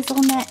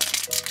hazelnut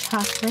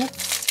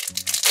chocolates.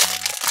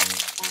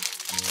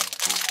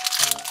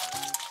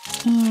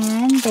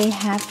 And they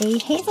have a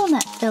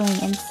hazelnut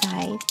filling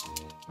inside.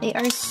 They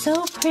are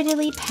so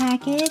prettily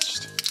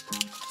packaged.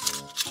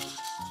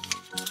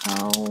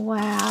 Oh,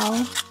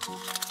 wow.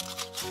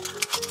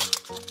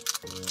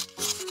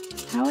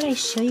 How would I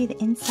show you the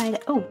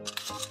inside? Oh,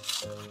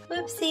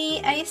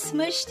 whoopsie, I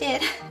smushed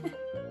it.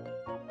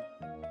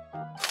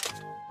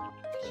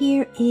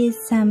 Here is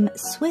some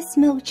Swiss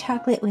milk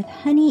chocolate with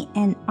honey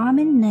and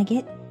almond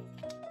nugget.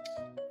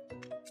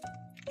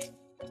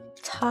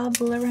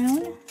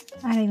 Toblerone.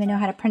 I don't even know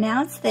how to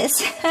pronounce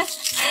this.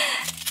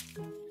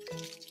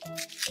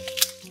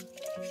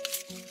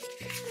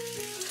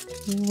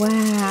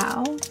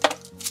 Wow.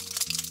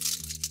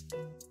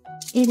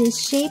 It is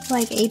shaped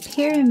like a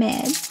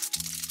pyramid.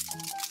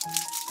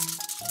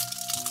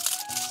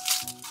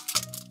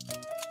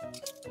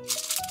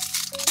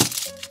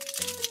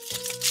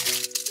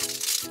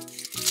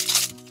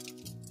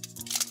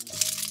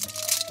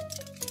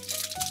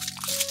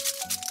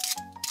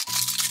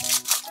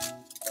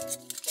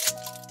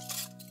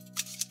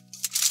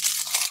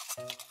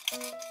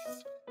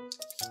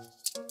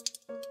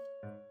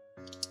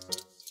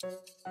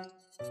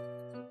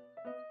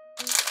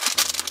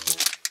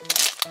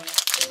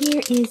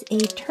 Here is a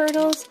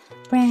Turtles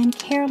brand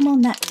caramel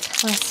nut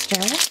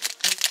cluster.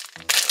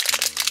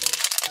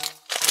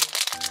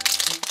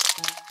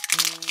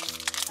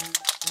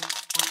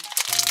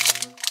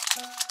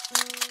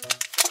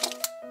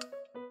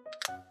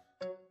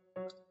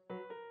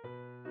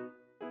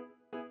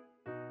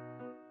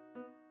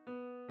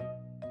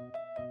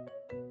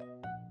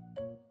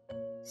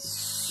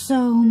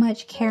 So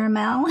much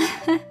caramel.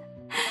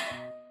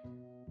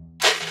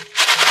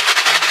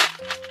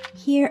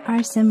 Here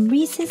are some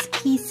Reese's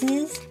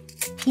Pieces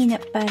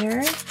peanut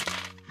butter,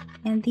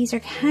 and these are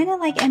kind of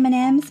like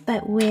M&Ms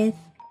but with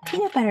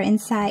peanut butter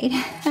inside.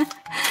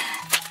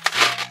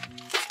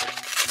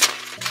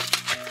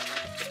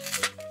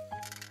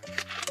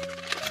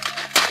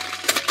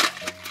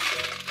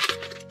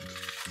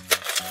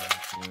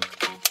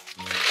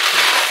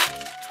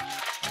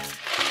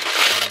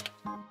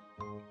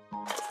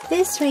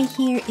 This right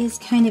here is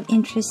kind of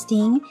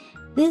interesting.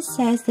 This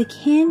says the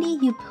candy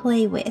you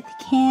play with,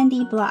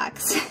 candy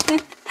blocks.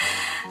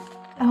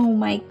 Oh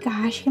my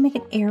gosh, you can make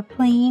an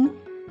airplane.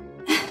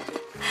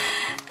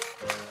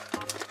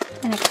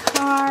 And a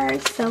car,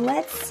 so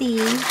let's see.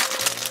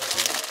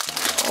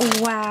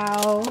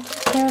 Wow,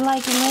 they're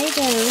like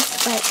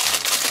Legos, but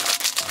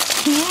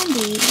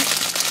candy.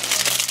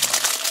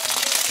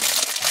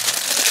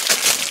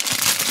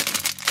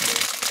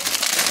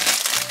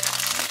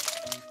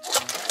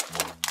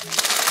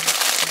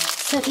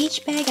 So each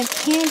each bag of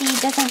candy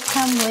doesn't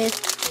come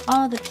with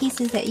all the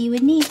pieces that you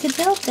would need to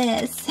build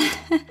this.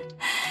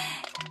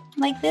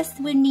 Like this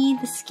would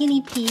need the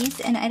skinny piece,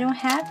 and I don't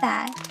have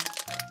that.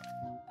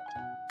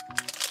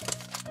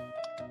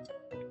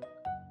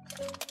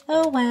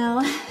 Oh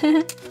well.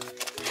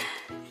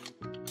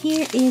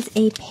 Here is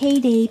a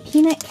Payday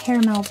peanut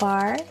caramel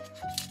bar.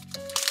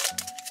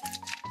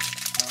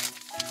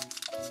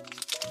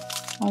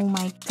 Oh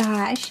my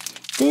gosh,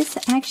 this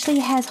actually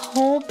has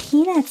whole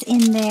peanuts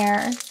in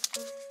there.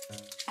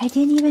 I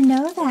didn't even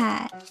know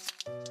that.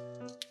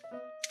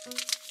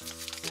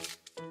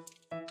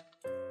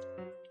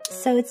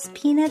 So it's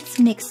peanuts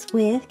mixed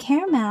with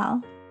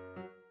caramel.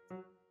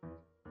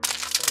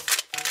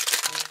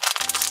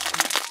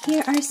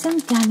 Here are some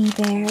gummy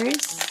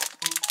bears.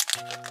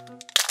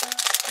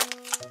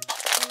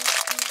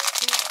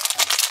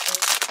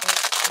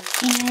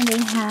 And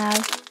they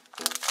have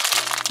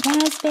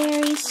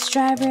raspberry,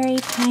 strawberry,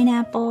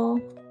 pineapple.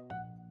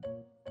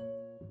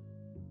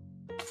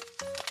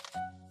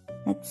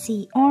 Let's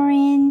see,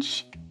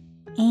 orange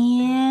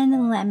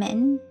and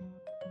lemon.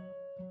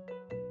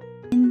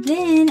 And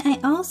then I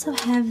also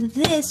have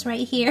this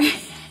right here.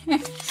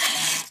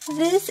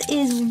 This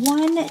is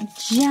one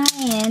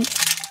giant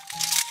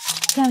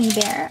gummy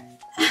bear.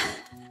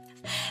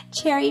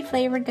 Cherry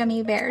flavored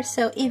gummy bear.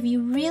 So if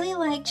you really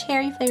like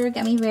cherry flavored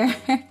gummy bear,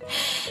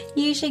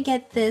 you should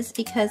get this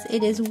because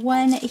it is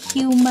one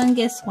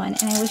humongous one,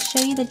 and I will show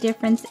you the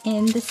difference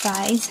in the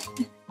size.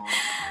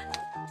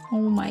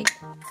 Oh my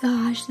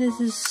gosh, this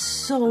is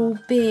so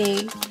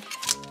big.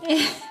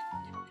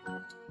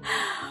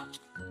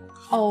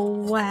 Oh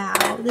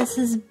wow, this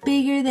is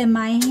bigger than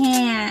my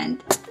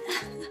hand.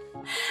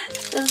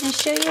 So to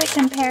show you a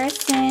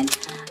comparison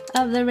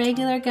of the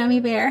regular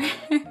gummy bear,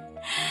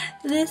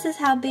 this is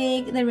how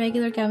big the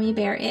regular gummy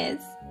bear is.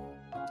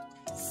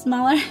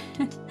 Smaller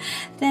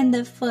than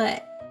the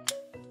foot.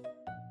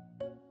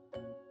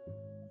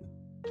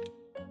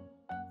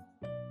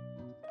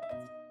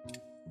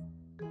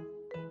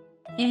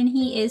 And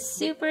he is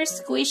super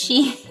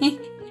squishy.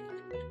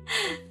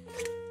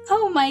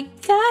 Oh my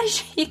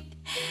gosh,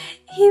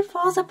 he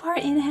falls apart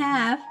in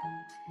half.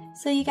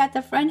 So you got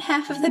the front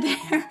half of the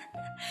bear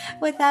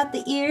without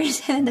the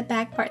ears, and the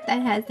back part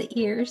that has the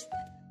ears.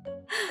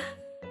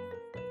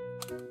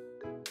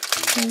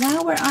 So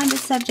while we're on the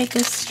subject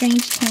of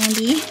strange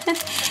candy,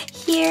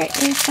 here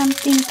is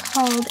something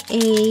called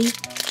a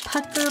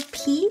pucker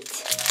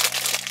peat.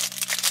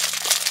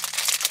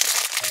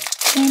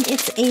 And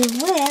it's a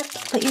lip,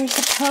 but you're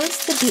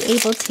supposed to be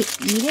able to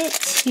eat it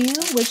too,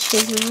 which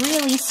is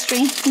really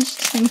strange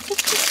to me.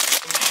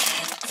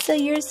 So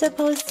you're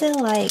supposed to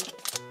like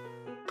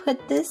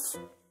put this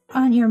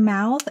on your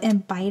mouth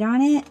and bite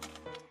on it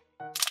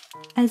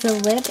as a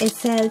lip. It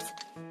says,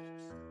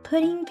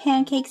 pudding,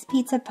 pancakes,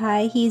 pizza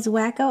pie, he's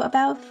wacko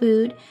about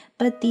food,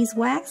 but these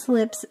wax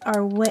lips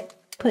are what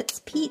puts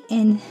Pete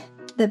in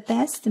the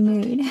best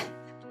mood.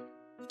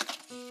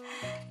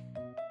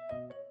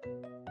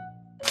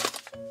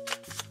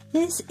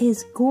 This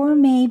is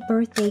gourmet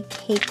birthday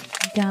cake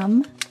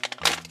gum,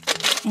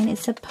 and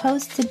it's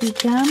supposed to be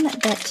gum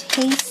that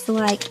tastes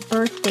like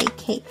birthday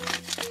cake.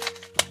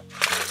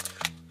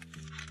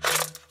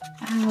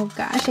 Oh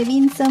gosh, I've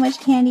eaten so much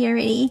candy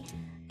already.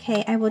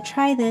 Okay, I will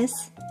try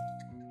this.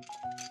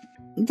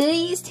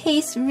 These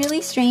taste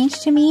really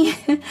strange to me.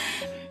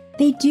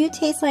 They do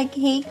taste like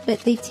cake, but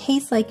they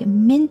taste like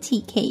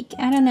minty cake.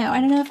 I don't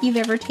know if you've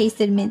ever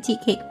tasted minty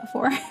cake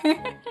before.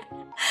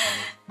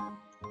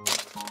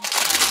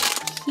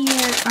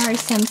 Here are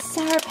some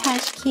Sour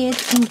Patch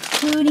Kids,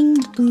 including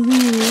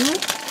blue.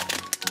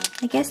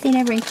 I guess they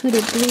never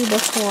included blue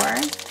before.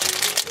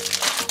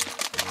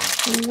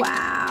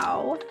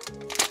 Wow.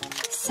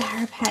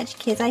 Sour Patch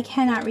Kids, I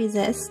cannot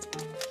resist.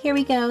 Here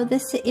we go.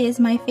 This is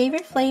my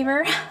favorite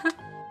flavor.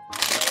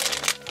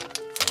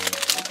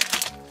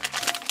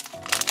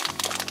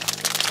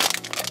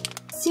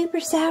 Super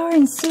sour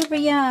and super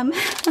yum.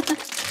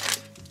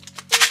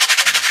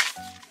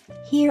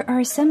 Here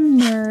are some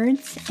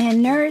nerds,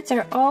 and nerds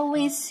are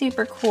always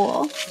super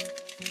cool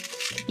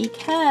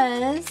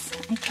because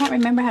I can't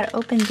remember how to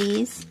open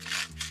these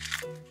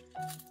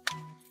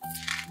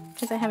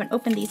because I haven't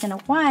opened these in a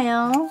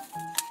while,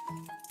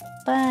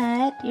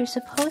 but you're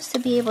supposed to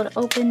be able to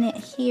open it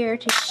here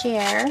to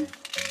share.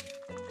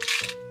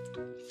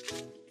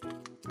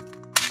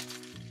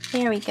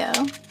 There we go.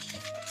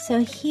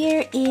 So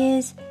here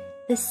is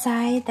the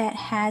side that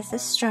has the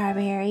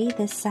strawberry,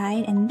 this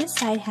side, and this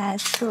side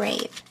has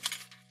grape.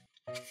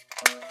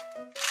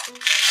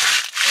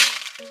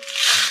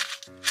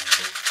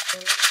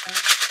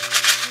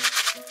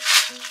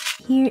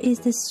 Here is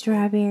the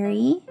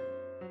strawberry.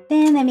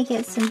 Then let me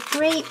get some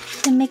grape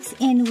to mix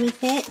in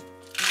with it.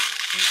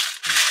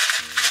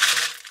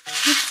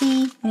 Let's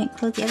see. Let me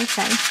close the other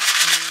side.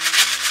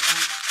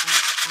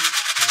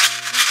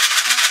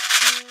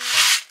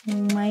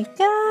 Oh my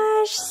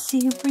gosh,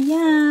 super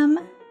yum.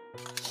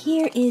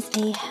 Here is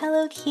a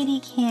Hello Kitty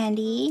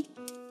candy,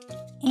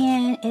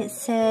 and it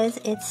says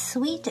it's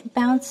Sweet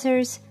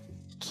Bouncers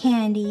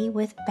candy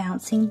with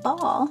bouncing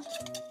ball.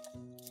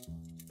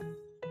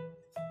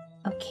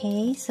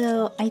 Okay,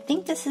 so I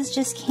think this is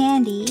just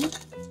candy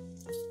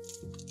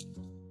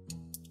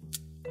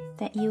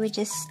that you would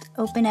just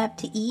open up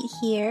to eat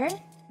here.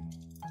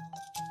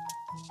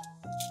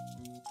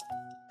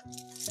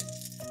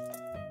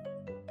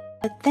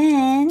 But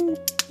then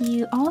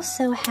you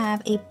also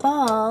have a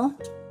ball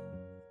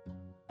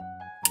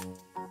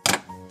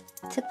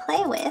to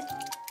play with.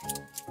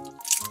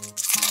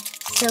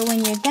 So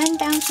when you're done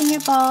bouncing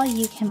your ball,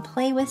 you can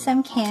play with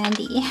some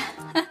candy.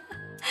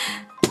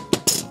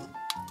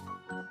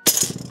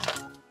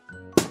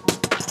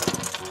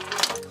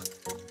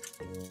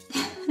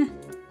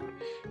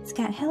 It's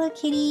got Hello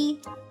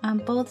Kitty on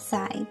both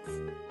sides.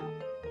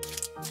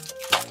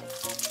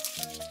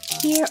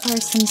 Here are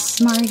some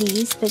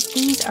Smarties, but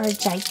these are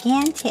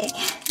gigantic.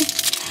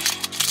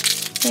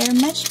 They're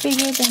much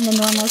bigger than the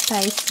normal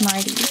size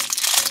Smarties.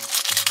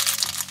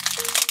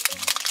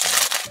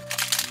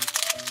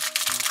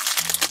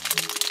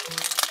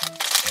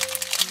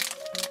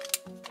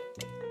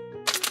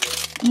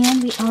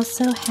 And we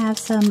also have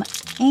some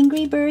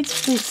Angry Birds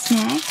fruit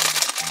snacks.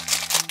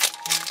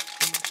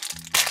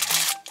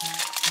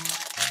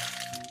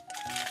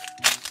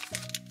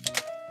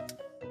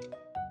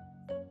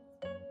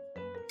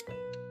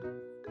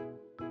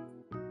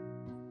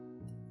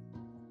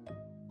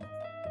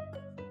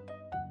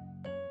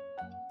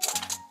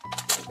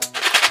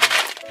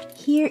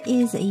 Here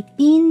is a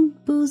Bean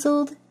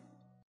Boozled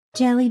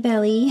Jelly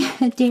Belly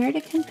Dare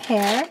to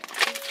Compare.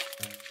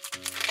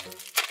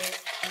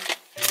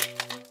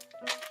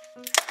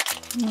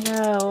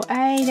 No,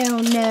 I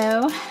don't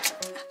know.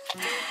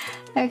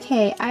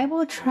 Okay, I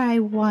will try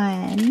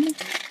one,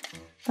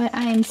 but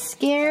I'm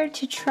scared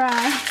to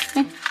try.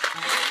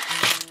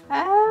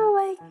 Oh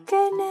my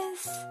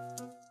goodness.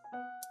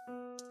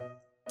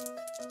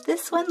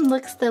 This one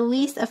looks the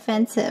least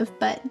offensive,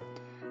 but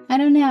I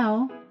don't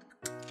know.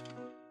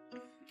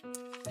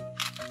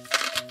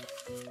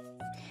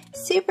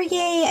 Super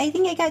yay! I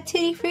think I got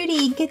Tutti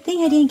Frutti. Good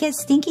thing I didn't get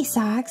Stinky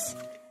Socks.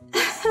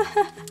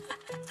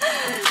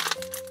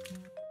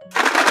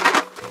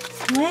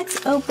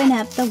 Let's open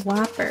up the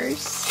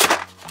Whoppers.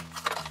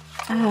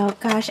 Oh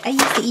gosh, I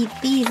used to eat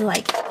these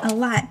like a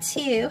lot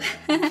too.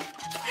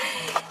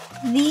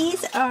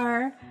 These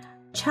are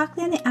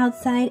chocolate on the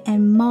outside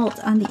and malt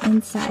on the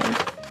inside.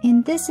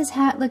 And this is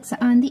how it looks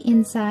on the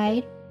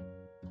inside.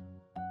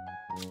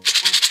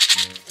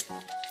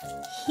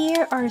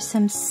 Here are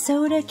some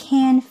soda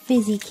can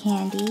fizzy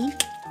candy.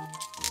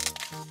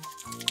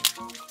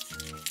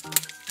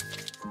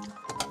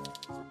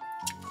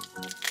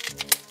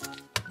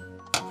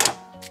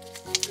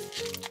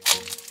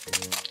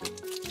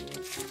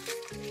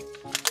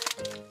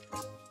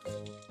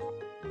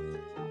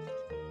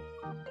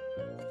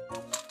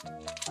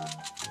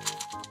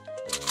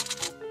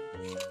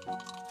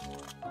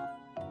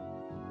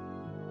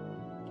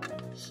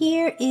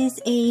 Here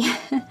is a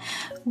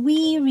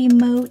Wii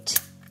Remote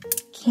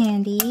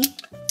candy,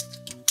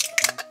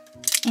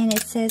 and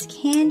it says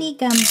candy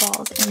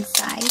gumballs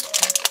inside.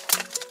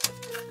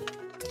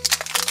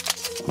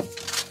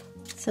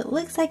 So it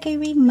looks like a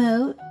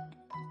remote.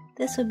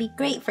 This would be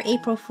great for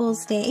April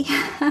Fool's Day.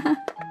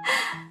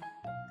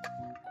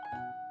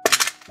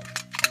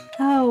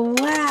 Oh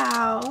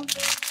wow!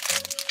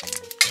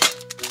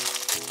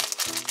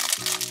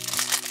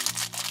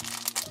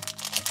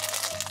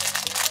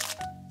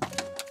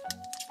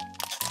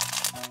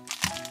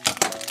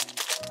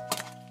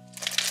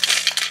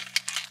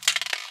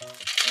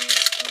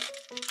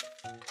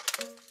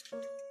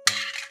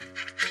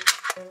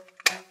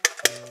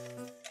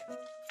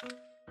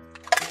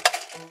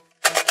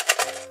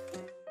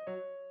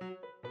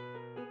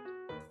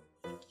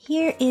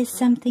 Here is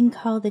something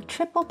called the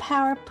Triple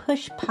Power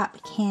Push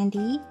Pop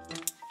Candy.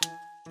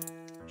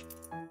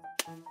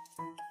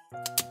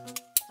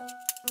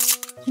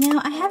 You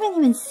know, I haven't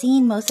even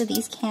seen most of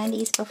these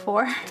candies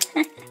before.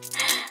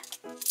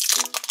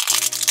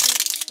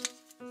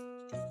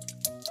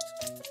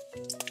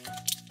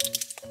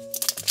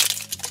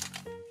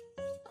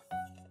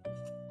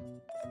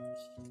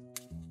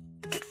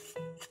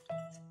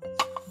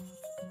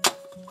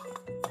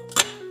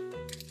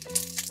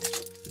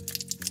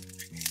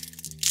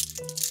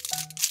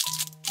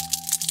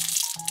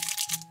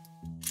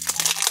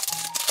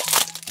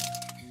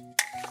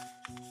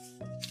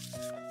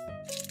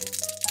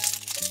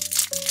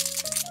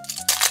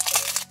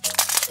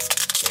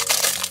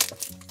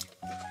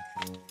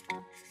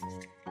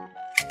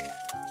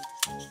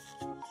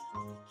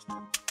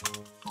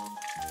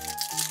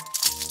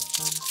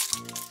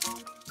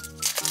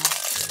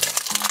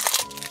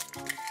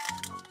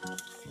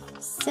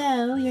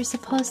 So you're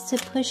supposed to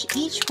push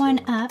each one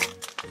up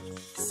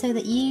so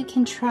that you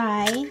can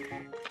try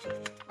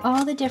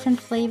all the different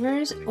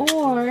flavors,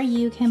 or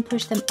you can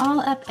push them all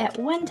up at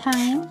one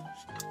time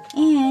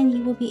and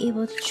you will be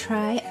able to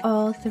try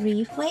all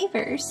 3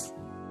 flavors.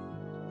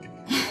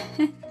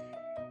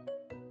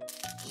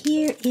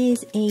 Here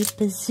is a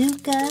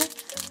Bazooka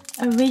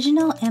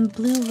Original and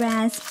Blue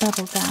Raz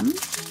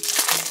Bubblegum.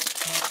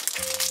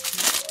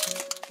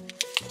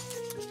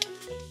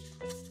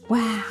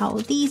 Wow,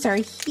 these are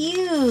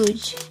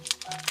huge.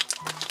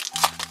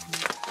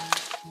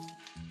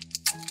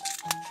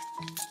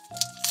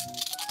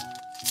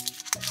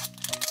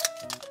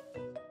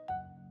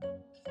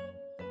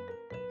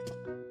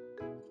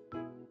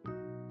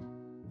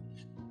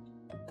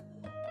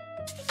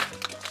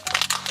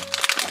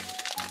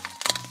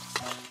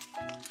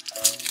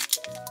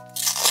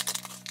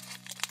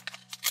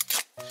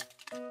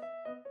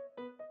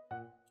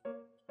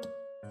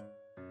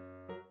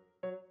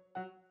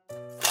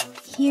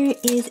 Here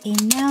is a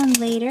now and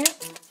later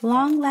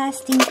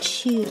long-lasting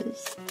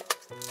chews.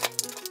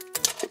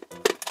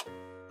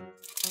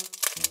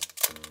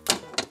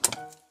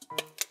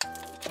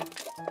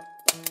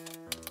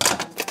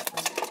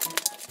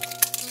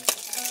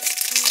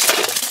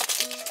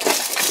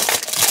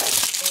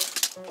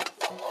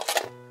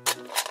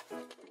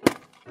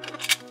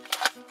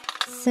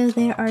 So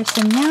there are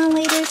some now and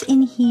laters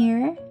in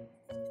here.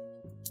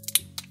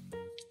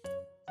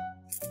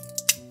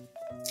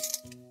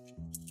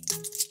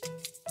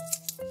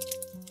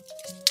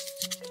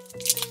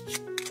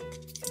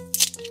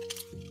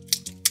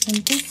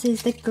 And this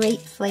is the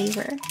grape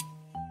flavor.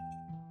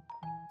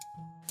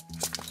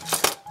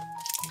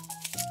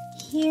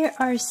 Here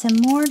are some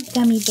more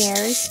gummy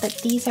bears,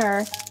 but these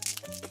are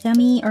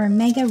gummy or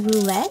mega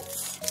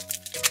roulettes.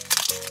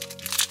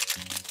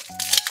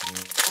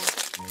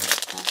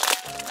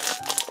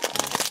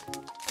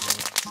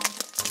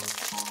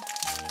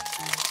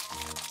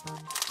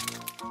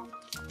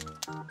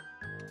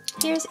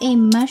 Here's a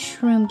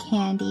mushroom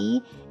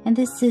candy, and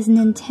this is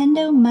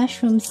Nintendo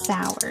Mushroom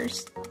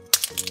Sours.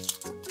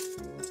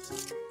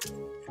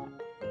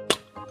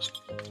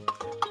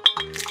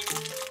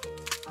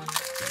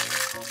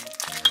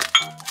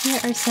 Here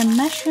are some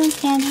mushroom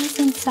candies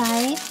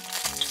inside.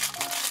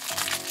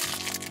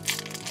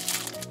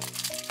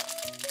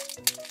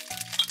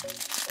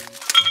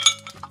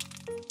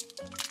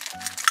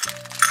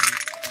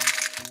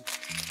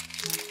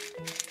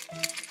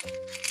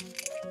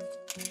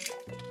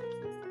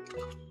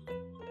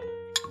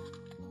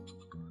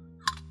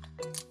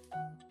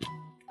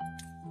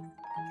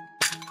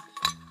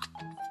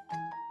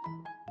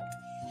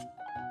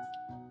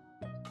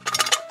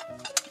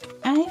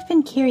 I've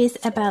been curious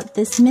about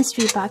this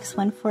mystery box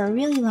one for a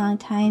really long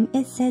time.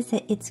 It says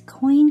that it's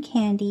coin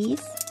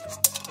candies,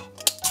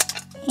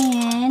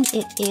 and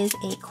it is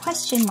a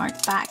question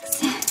mark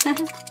box.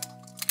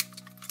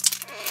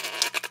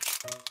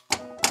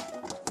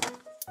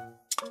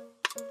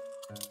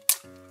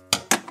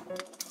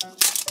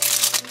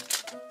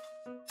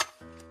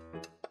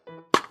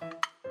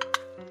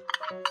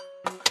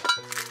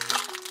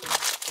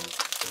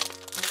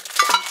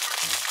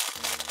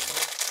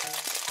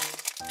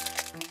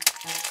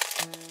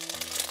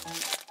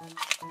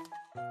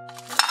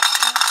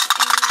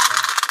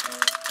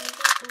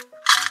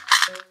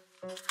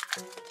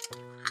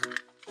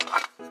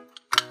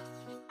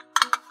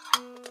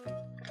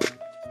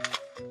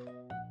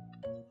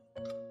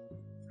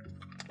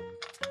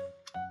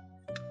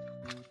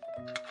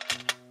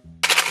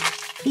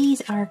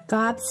 These are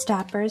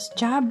gobstoppers,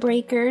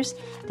 jawbreakers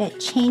that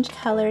change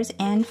colors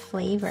and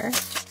flavor.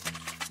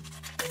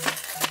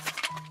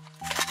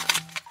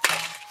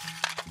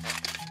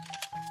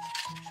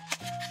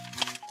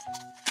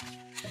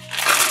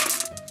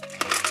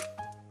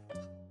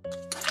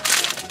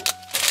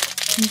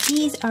 And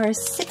these are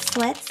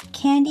Sixlets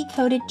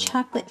candy-coated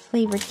chocolate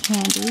flavored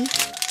candy.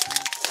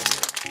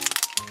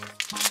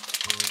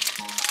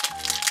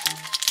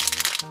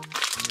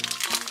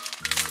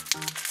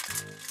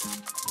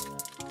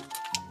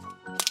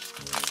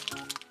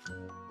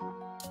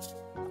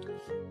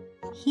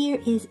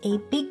 Here is a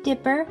Big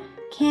Dipper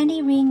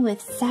candy ring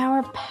with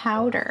sour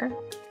powder.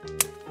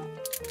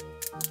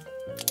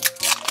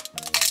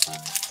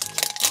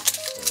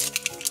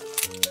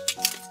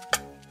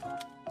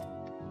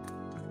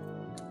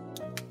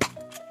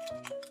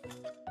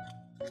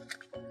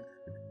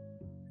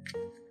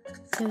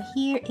 So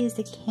here is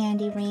the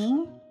candy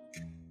ring,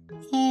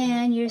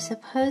 and you're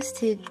supposed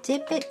to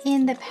dip it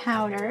in the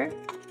powder.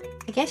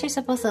 I guess you're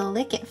supposed to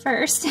lick it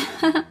first.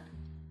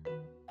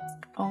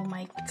 Oh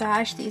my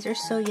gosh, these are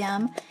so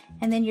yum.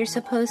 And then you're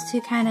supposed to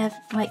kind of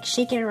like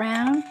shake it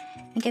around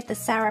and get the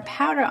sour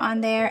powder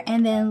on there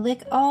and then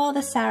lick all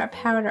the sour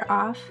powder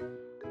off.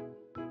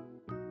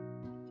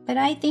 But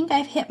I think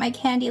I've hit my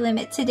candy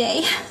limit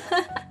today.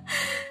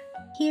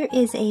 Here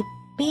is a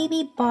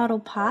baby bottle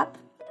pop.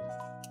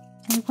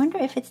 I wonder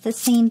if it's the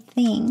same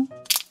thing.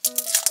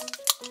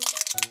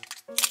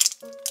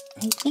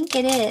 I think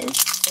it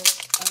is.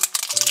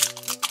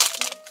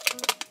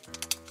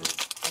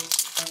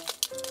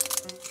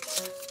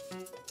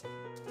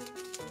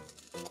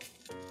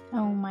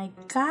 Oh my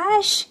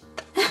gosh!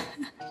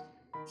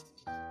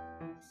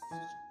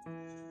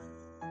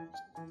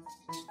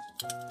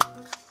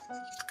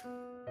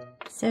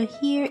 So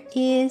here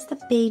is the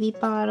baby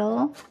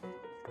bottle,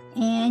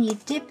 and you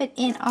dip it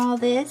in all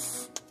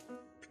this,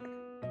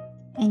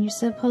 and you're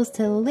supposed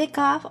to lick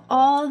off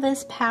all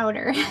this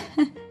powder,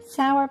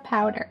 sour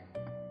powder.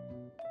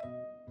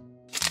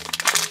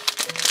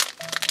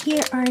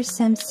 Here are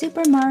some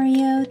Super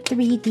Mario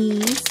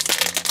 3Ds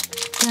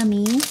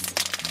gummies.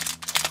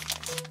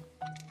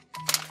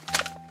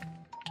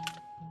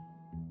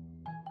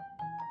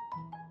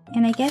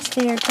 And I guess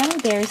they're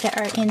gummy bears that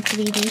are in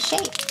 3D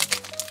shape.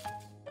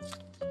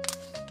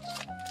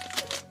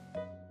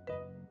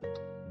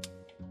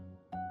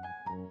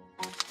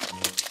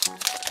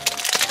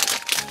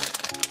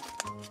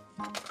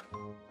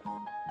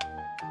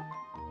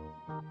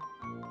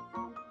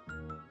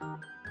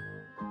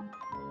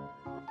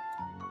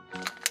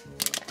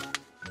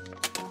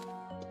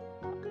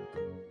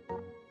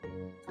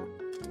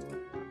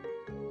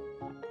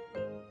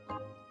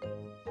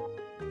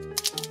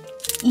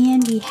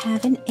 And we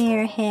have an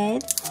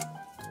Airhead.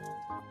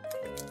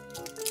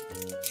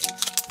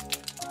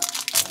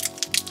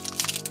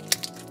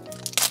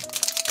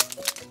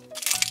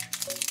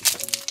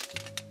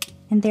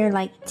 And they're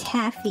like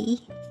taffy.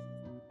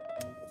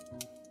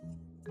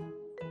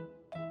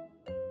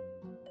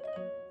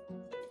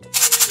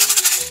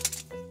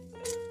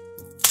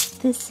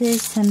 This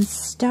is some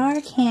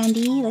star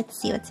candy.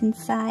 Let's see what's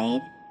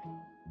inside.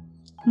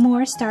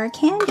 More star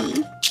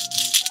candy.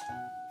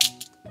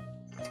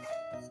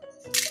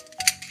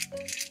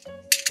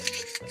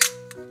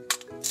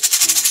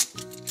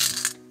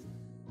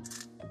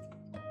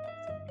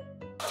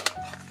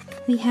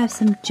 We have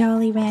some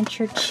Jolly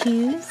Rancher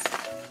chews.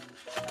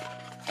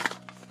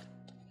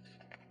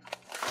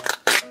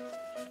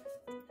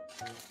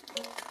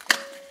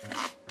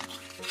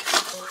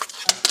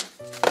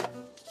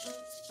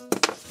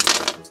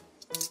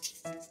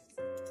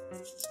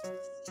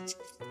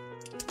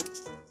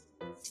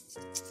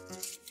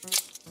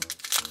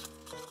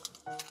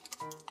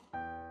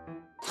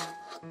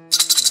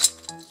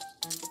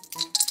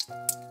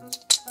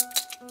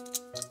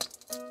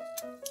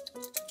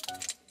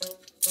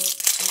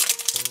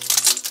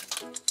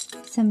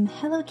 Some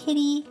Hello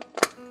Kitty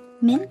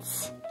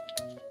mints,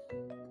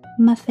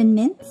 muffin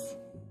mints.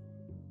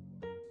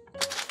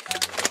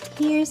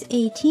 Here's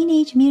a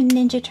Teenage Mutant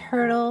Ninja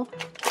Turtle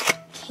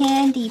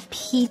candy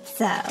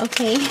pizza.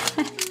 Okay.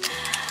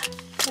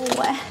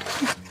 What?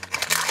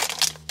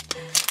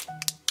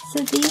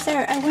 So these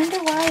are, I wonder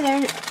why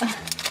they're,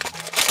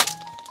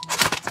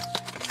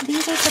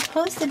 these are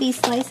supposed to be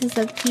slices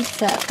of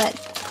pizza,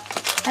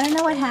 but I don't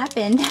know what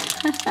happened.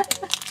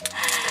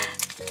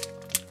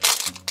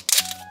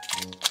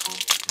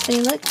 They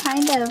look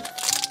kind of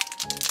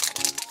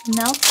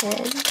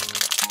melted.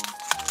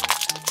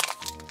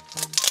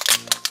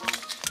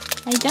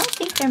 I don't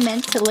think they're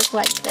meant to look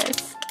like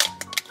this.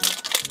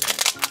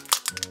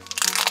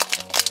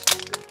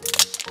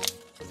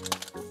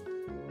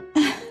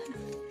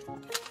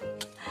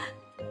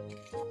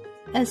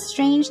 A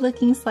strange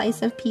looking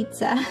slice of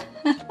pizza.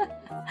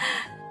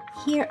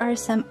 Here are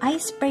some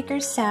icebreaker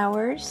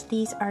sours.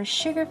 These are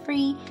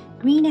sugar-free,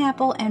 green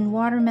apple and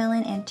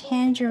watermelon and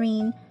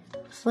tangerine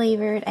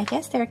flavored. I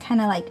guess they're kind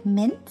of like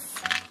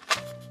mints.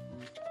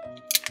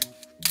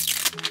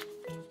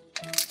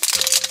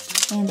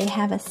 And they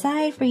have a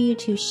side for you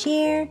to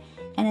share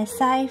and a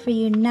side for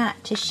you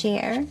not to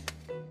share.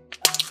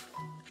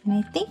 And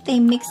I think they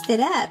mixed it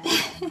up.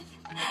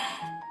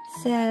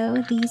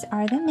 So these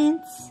are the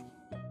mints.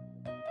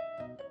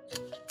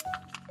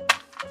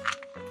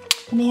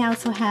 And they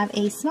also have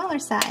a smaller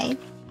side.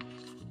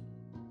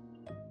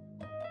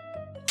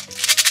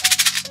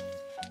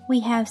 We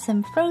have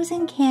some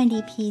frozen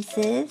candy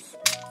pieces.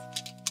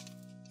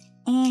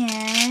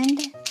 And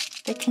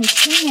the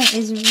container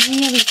is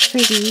really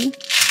pretty.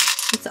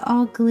 It's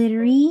all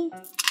glittery.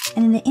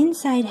 And the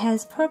inside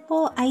has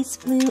purple, ice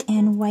blue,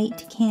 and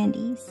white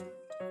candies.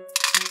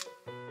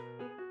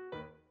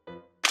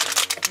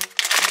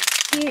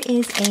 Here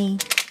is a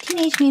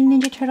Teenage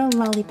Mutant Ninja Turtle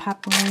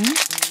lollipop balloon.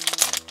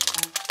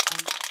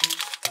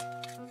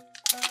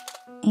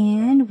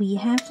 And we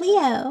have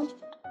Leo.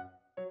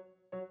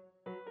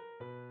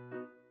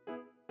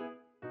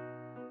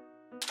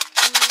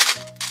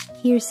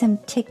 Here's some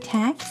Tic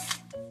Tacs.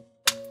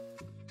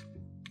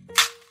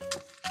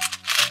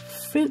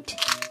 Fruit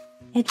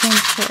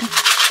Adventure.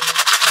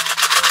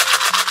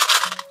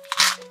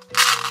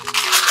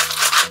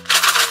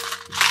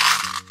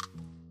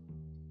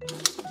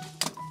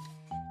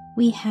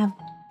 We have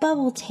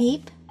bubble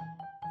tape,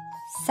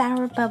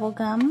 sour bubble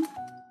gum,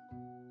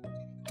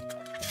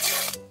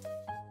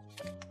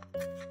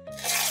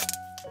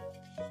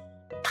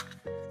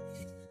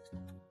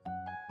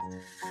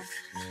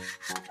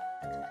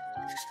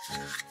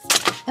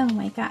 oh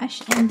my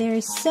gosh, and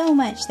there's so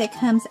much that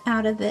comes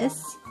out of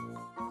this.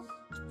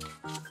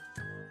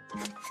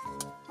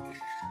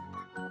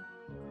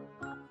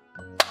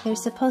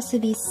 There's supposed to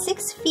be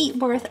 6 feet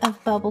worth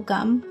of bubble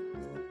gum.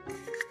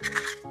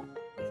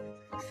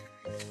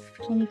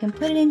 And you can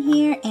put it in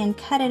here and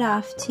cut it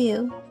off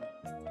too.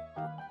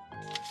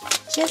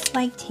 Just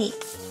like tape.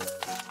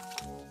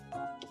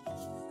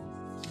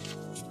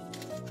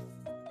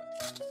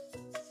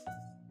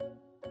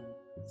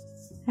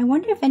 I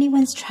wonder if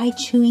anyone's tried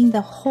chewing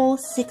the whole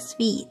 6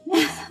 feet.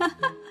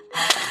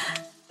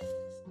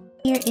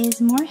 Here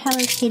is more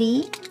Hello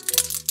Kitty.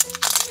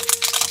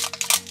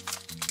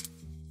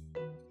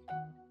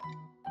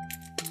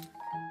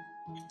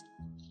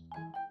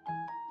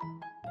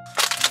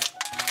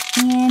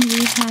 And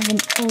we have an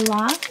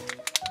Olaf.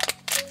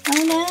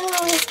 Oh no,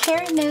 his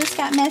carrot nose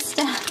got messed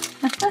up.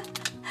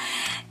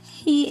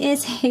 He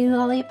is a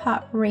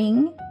lollipop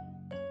ring.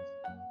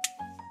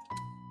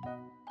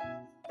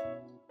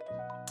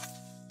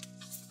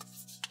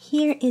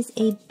 Here is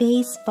a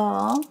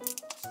baseball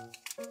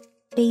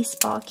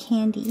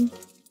candy.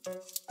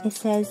 It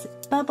says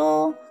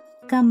bubble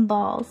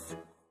gumballs.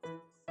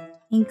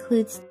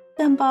 Includes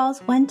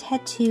gumballs, 1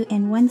 tattoo,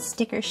 and 1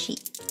 sticker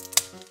sheet.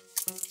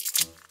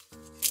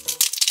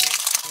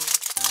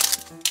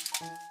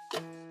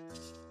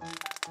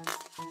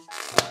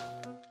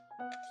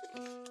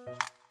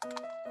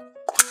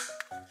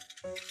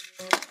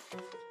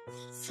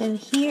 So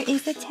here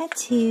is the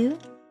tattoo,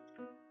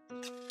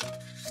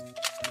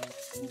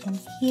 and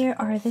here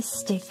are the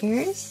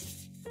stickers,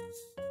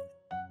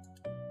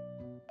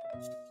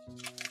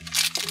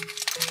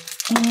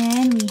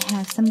 and we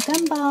have some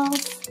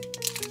gumballs.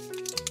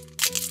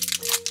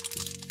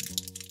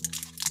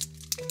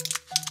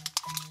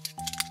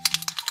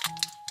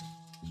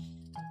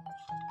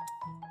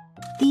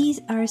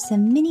 These are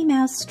some Minnie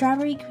Mouse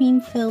strawberry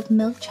cream filled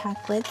milk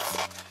chocolates,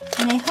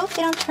 and I hope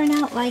they don't turn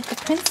out like the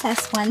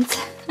princess ones.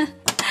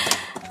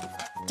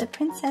 The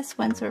princess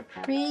ones were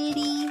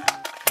pretty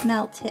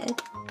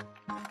melted.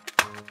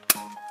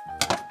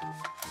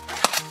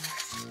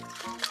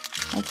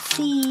 Let's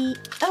see.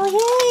 Oh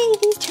yay!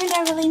 These turned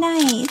out really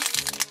nice.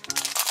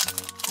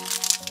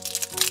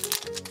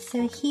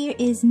 So here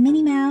is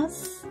Minnie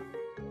Mouse,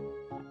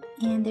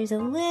 and there's a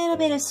little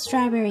bit of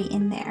strawberry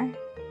in there.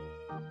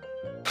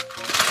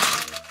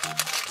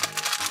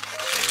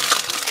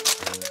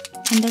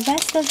 And the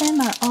rest of them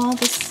are all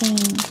the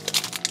same.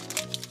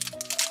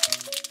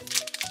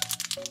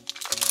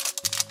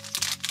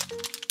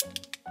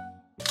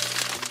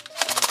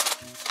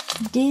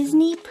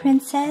 Disney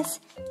Princess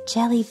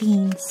jelly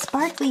beans,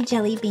 sparkly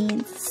jelly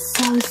beans,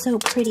 so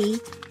pretty.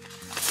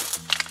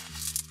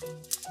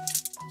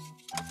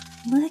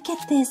 Look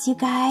at this, you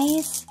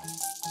guys.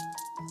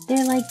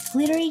 They're like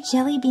glittery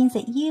jelly beans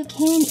that you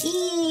can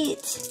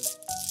eat.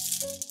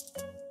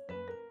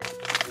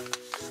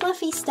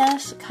 Fluffy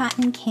stuffed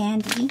cotton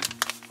candy.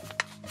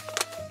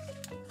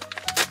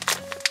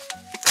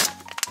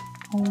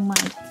 Oh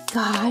my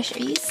gosh,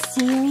 are you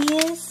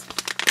serious?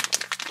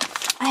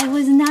 I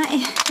was not, I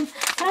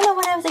don't know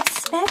what I was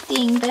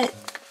expecting, but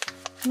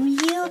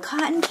real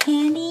cotton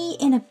candy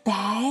in a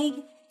bag?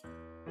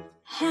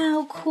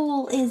 How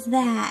cool is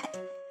that?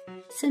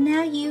 So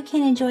now you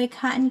can enjoy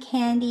cotton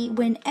candy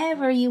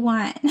whenever you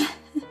want.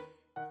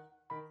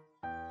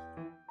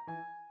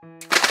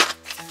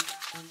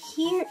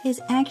 Here is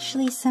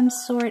actually some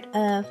sort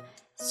of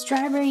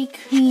strawberry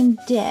cream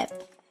dip.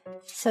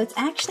 So it's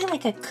actually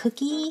like a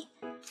cookie,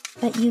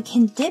 but you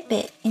can dip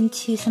it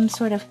into some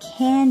sort of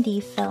candy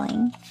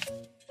filling.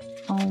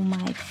 Oh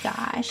my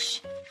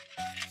gosh.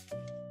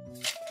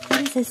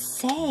 What does this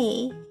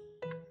say?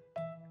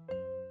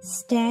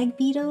 Stag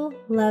beetle,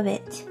 love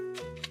it.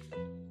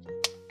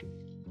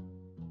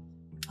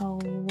 Oh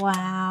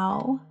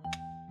wow.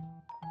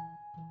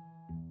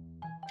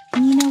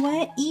 And you know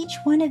what? Each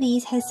one of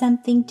these has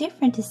something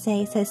different to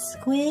say. It says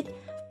squid,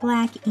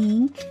 black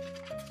ink,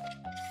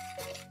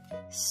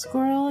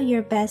 squirrel,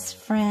 your best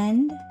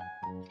friend,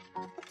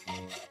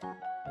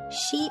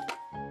 sheep,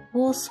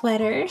 wool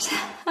sweaters.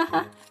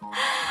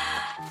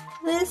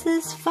 This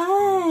is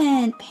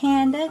fun.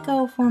 Panda,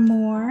 go for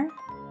more.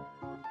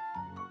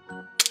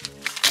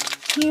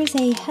 Here's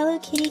a Hello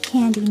Kitty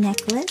candy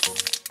necklace.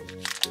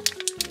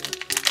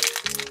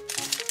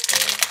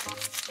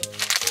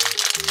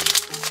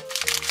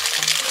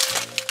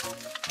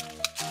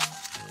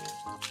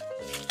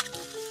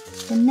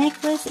 The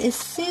necklace is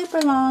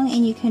super long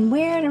and you can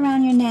wear it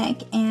around your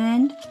neck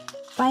and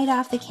bite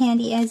off the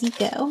candy as you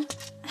go.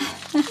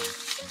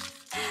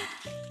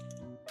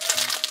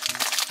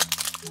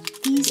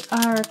 These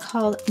are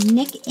called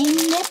Nick and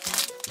Nip.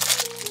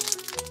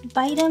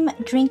 Bite 'em,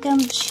 drink 'em,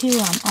 chew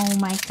 'em. Oh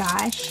my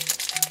gosh.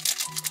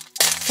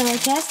 So I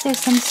guess there's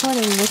some sort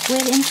of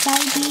liquid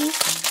inside these.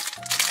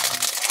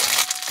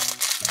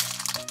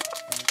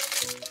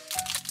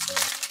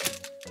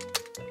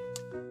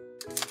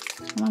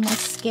 I'm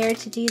almost scared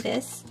to do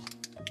this.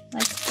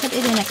 Let's put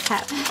it in a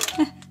cup.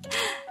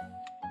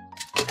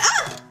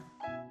 Ah!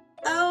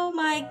 Oh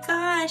my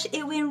gosh,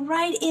 it went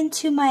right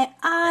into my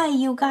eye,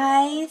 you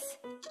guys.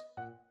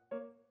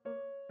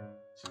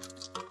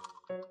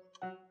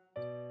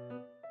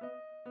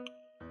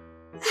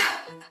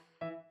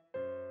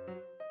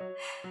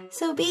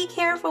 So be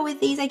careful with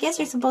these. I guess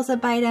you're supposed to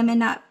bite them and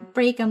not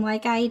break them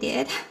like I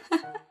did.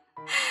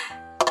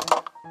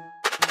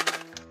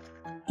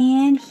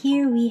 And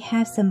here we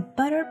have some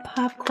butter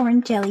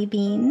popcorn jelly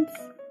beans.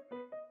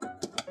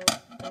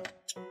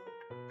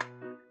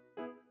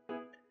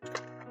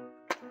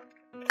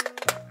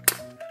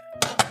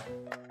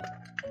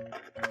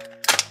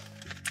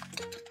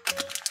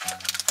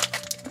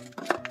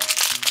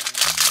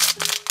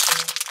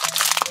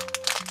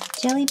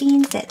 Jelly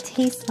beans that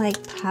taste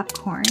like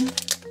popcorn.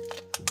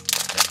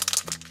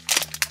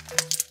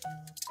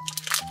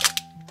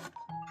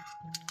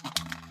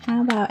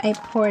 How about I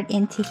pour it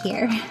into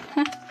here?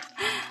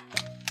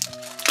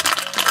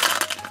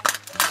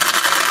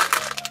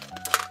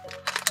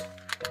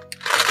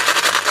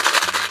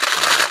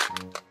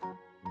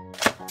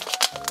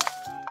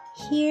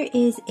 Here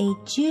is a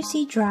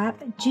Juicy Drop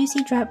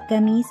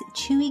gummies,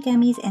 chewy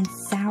gummies, and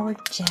sour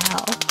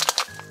gel.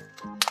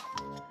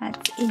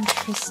 That's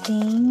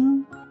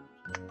interesting.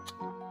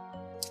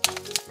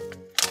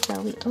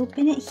 So we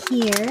open it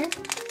here.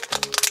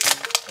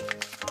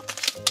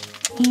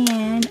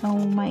 And oh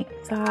my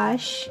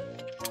gosh,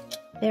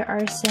 there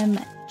are some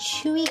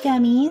chewy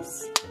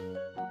gummies.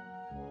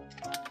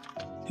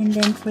 And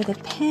then for the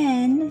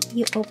pen,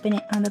 you open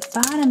it on the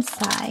bottom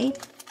side.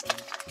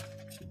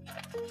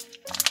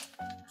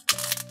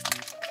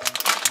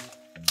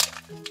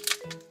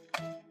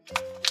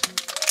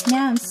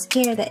 Now I'm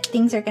scared that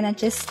things are gonna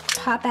just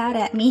pop out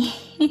at me.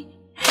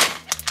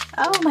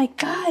 Oh my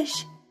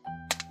gosh.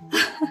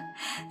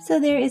 So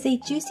there is a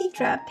Juicy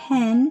Drop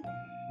pen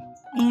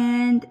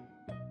and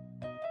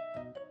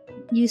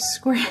you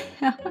squirt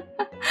out.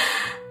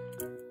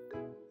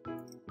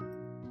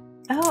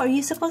 Oh, are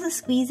you supposed to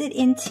squeeze it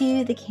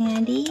into the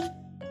candy?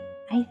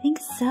 I think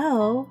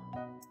so.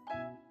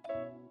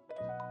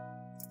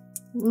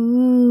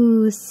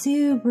 Ooh,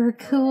 super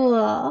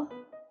cool.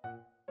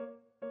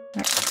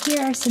 Right,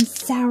 here are some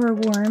sour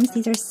worms.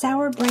 These are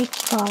sour bright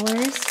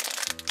ballers.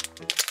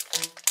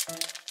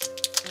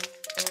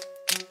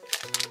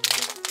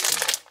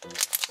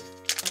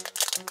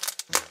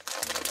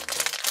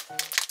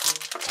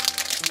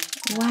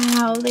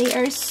 Wow, they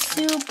are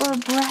super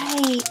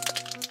bright.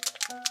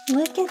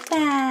 Look at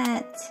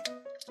that.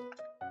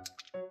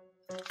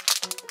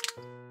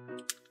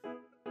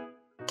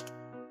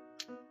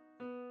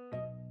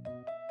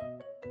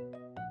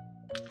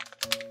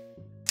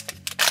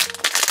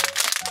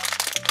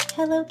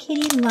 Hello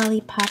Kitty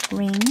lollipop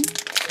ring.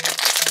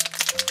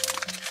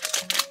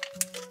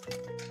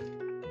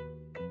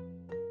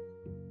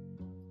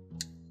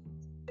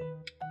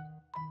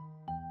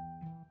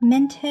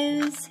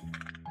 Mentos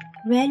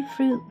red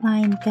fruit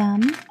lime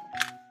gum.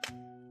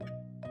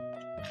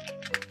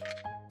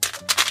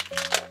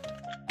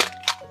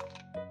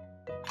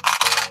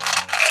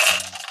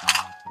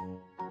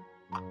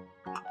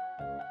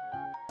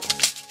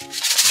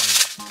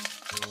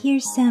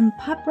 Here's some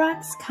Pop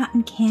Rocks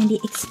Cotton Candy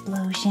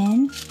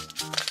Explosion.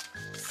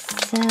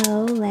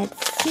 So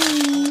let's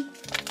see.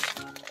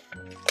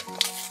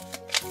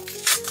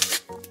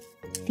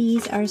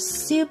 These are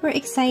super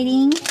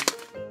exciting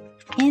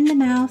in the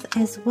mouth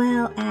as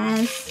well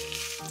as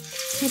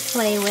to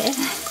play with.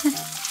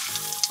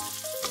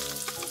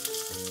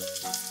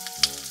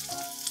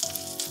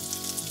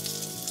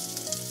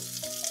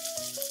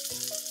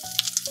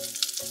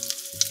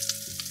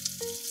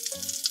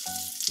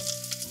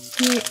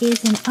 Here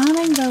is an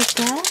almond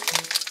mocha.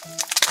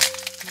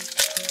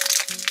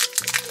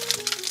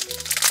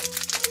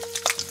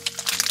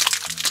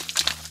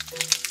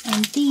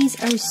 And these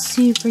are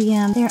super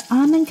yum. They're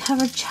almond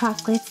covered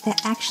chocolates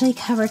that actually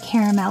cover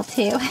caramel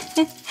too.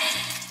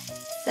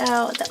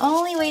 So the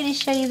only way to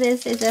show you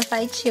this is if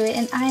I chew it,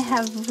 and I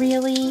have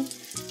really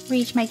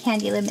reached my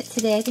candy limit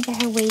today. I think I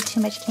have way too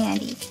much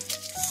candy.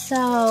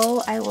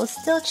 So I will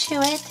still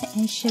chew it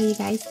and show you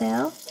guys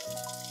though.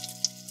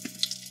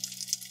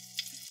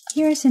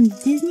 Here are some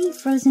Disney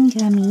frozen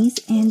gummies,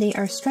 and they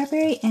are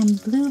strawberry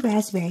and blue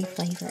raspberry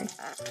flavored.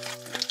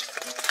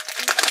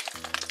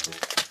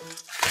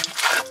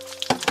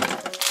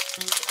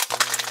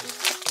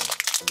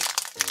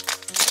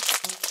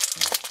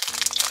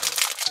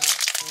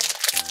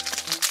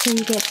 So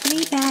you get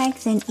 3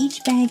 bags, and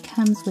each bag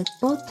comes with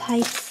both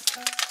types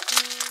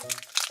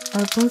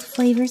or both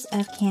flavors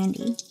of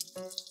candy.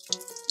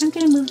 I'm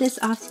going to move this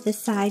off to the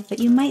side, but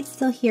you might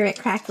still hear it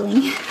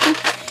crackling.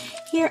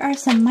 Here are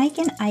some Mike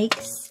and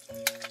Ike's.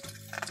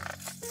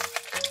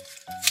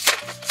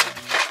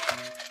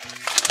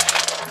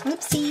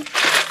 Oopsie.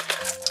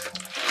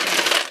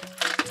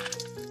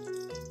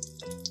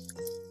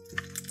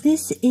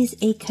 This is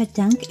a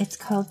kadunk. It's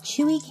called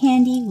Chewy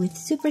Candy with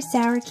super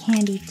sour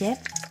candy dip.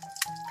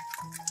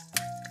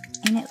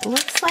 And it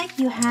looks like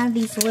you have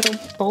these little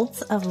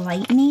bolts of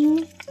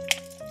lightning.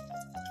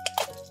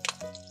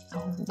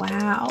 Oh,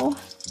 wow.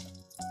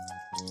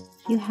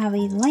 You have a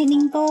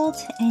lightning bolt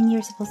and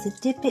you're supposed to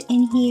dip it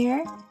in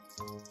here.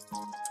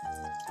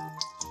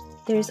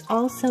 There's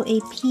also a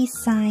peace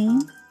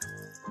sign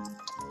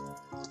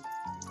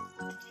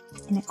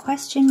and a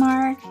question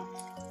mark.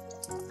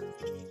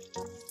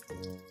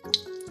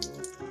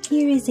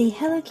 Here is a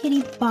Hello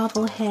Kitty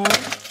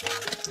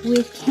bobblehead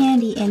with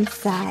candy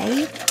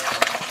inside.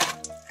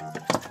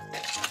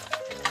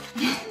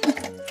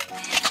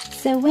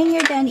 So when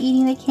you're done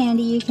eating the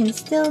candy, you can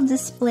still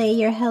display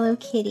your Hello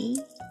Kitty.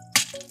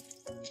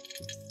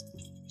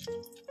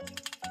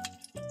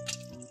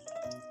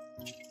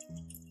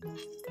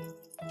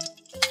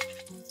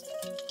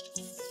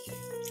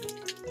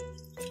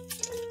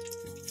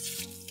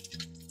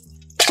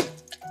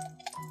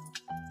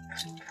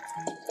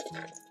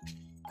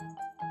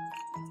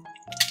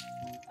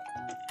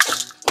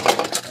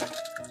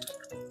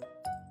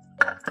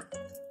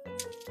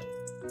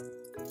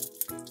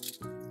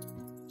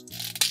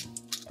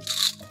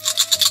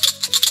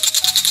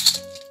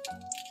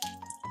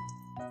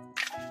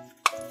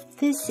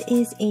 This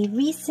is a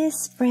Reese's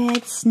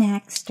Spread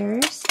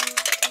Snacksters,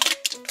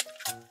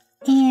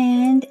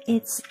 and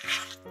it's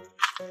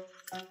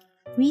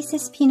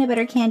Reese's peanut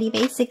butter candy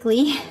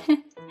basically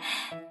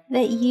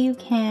that you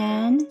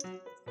can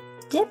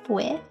dip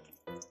with.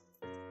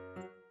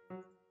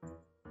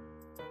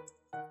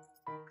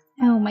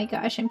 Oh my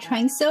gosh, I'm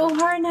trying so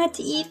hard not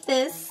to eat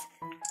this.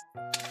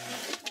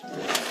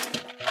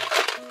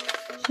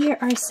 Here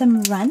are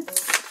some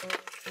runts.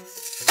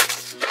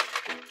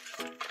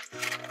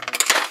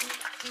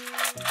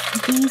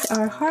 These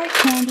are hard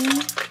candy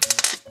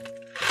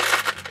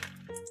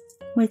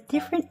with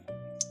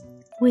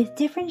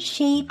different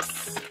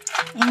shapes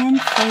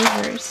and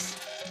flavors.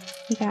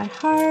 We got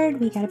hard,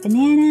 we got a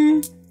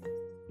banana.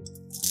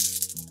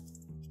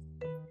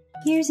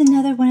 Here's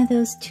another one of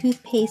those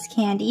toothpaste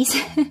candies.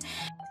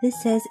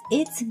 This says,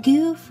 "It's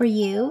goo for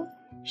you,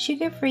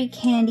 sugar-free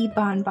candy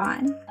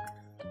bonbon."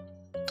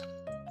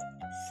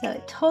 So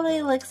it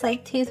totally looks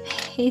like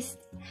toothpaste,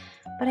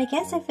 but I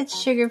guess if it's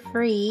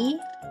sugar-free.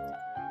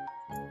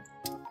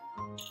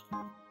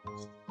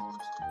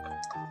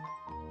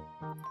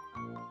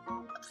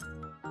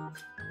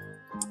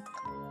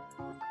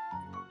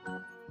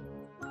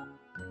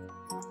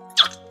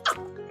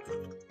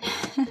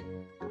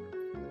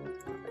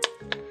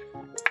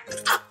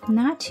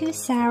 Not too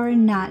sour,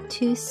 not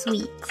too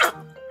sweet.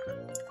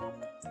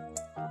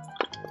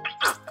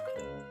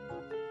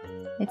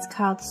 It's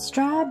called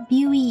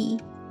Strawberry.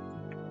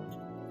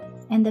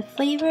 And the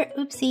flavor,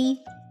 oopsie.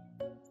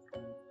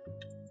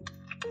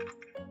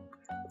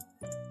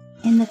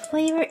 And the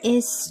flavor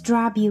is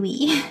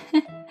strawberry.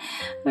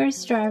 Or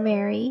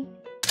strawberry.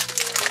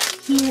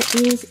 Here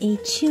is a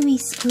chewy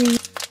spree.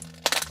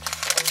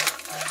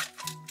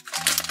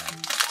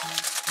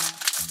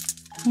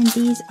 And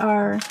these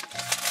are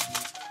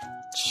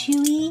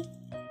chewy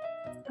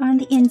on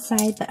the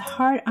inside but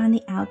hard on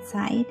the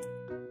outside.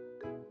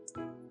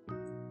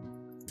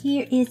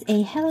 Here is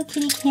a Hello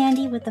Kitty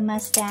candy with a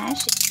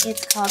mustache.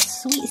 It's called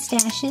Sweet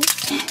Stashes.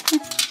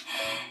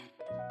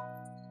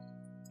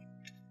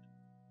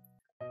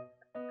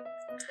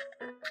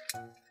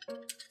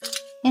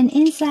 And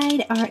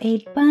inside are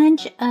a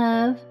bunch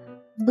of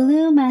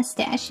blue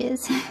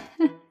mustaches.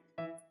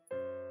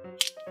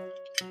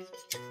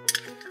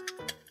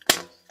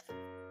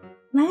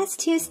 Last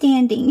two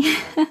standing.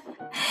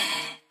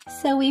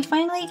 So we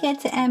finally get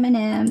to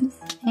M&Ms,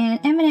 and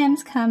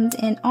M&Ms comes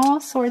in all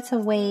sorts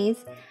of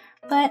ways,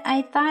 but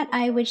I thought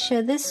I would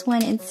show this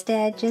one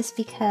instead just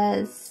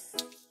because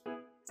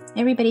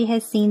everybody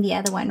has seen the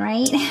other one,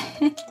 right?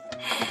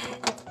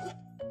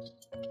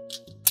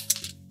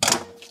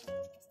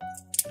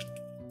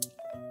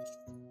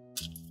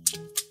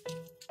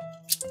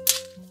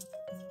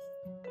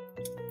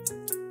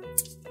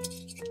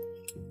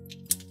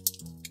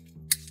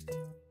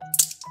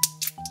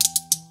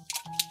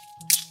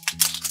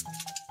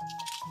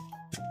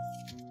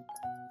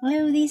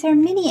 Oh, these are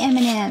mini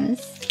M&Ms.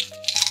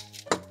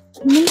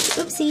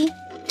 Oopsie,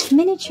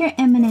 miniature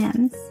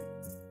M&Ms.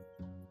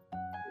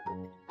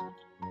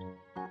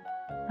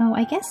 Oh,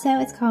 I guess so.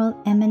 It's called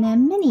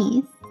M&M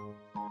Minis.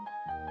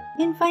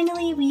 And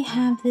finally, we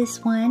have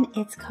this one.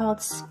 It's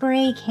called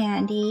Spray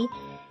Candy.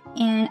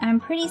 And I'm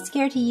pretty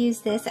scared to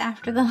use this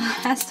after the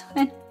last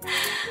one.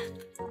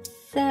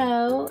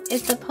 So,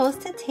 it's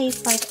supposed to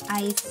taste like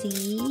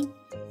icy.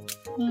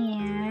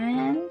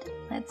 And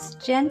let's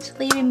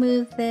gently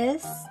remove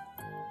this.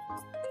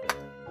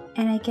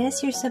 And I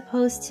guess you're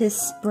supposed to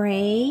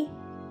spray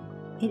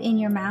it in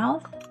your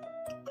mouth.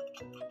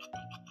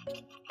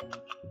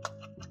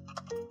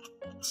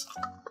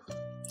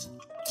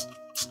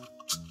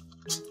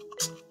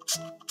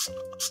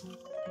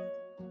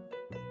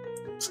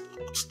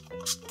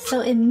 So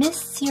it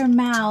mists your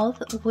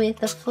mouth with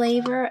the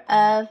flavor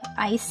of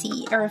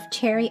icy, or of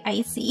cherry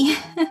icy.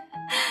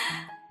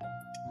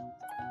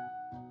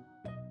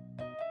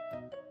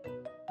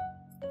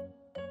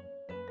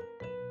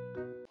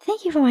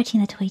 Thank you for watching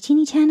the Toy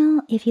Genie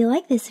channel. If you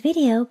like this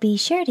video, be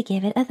sure to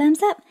give it a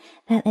thumbs up.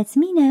 That lets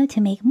me know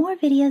to make more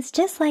videos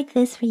just like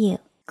this for you.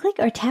 Click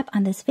or tap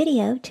on this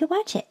video to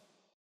watch it.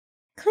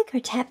 Click or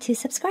tap to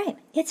subscribe.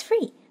 It's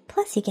free.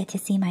 Plus you get to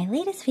see my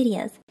latest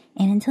videos.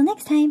 And until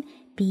next time,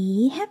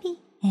 be happy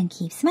and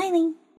keep smiling.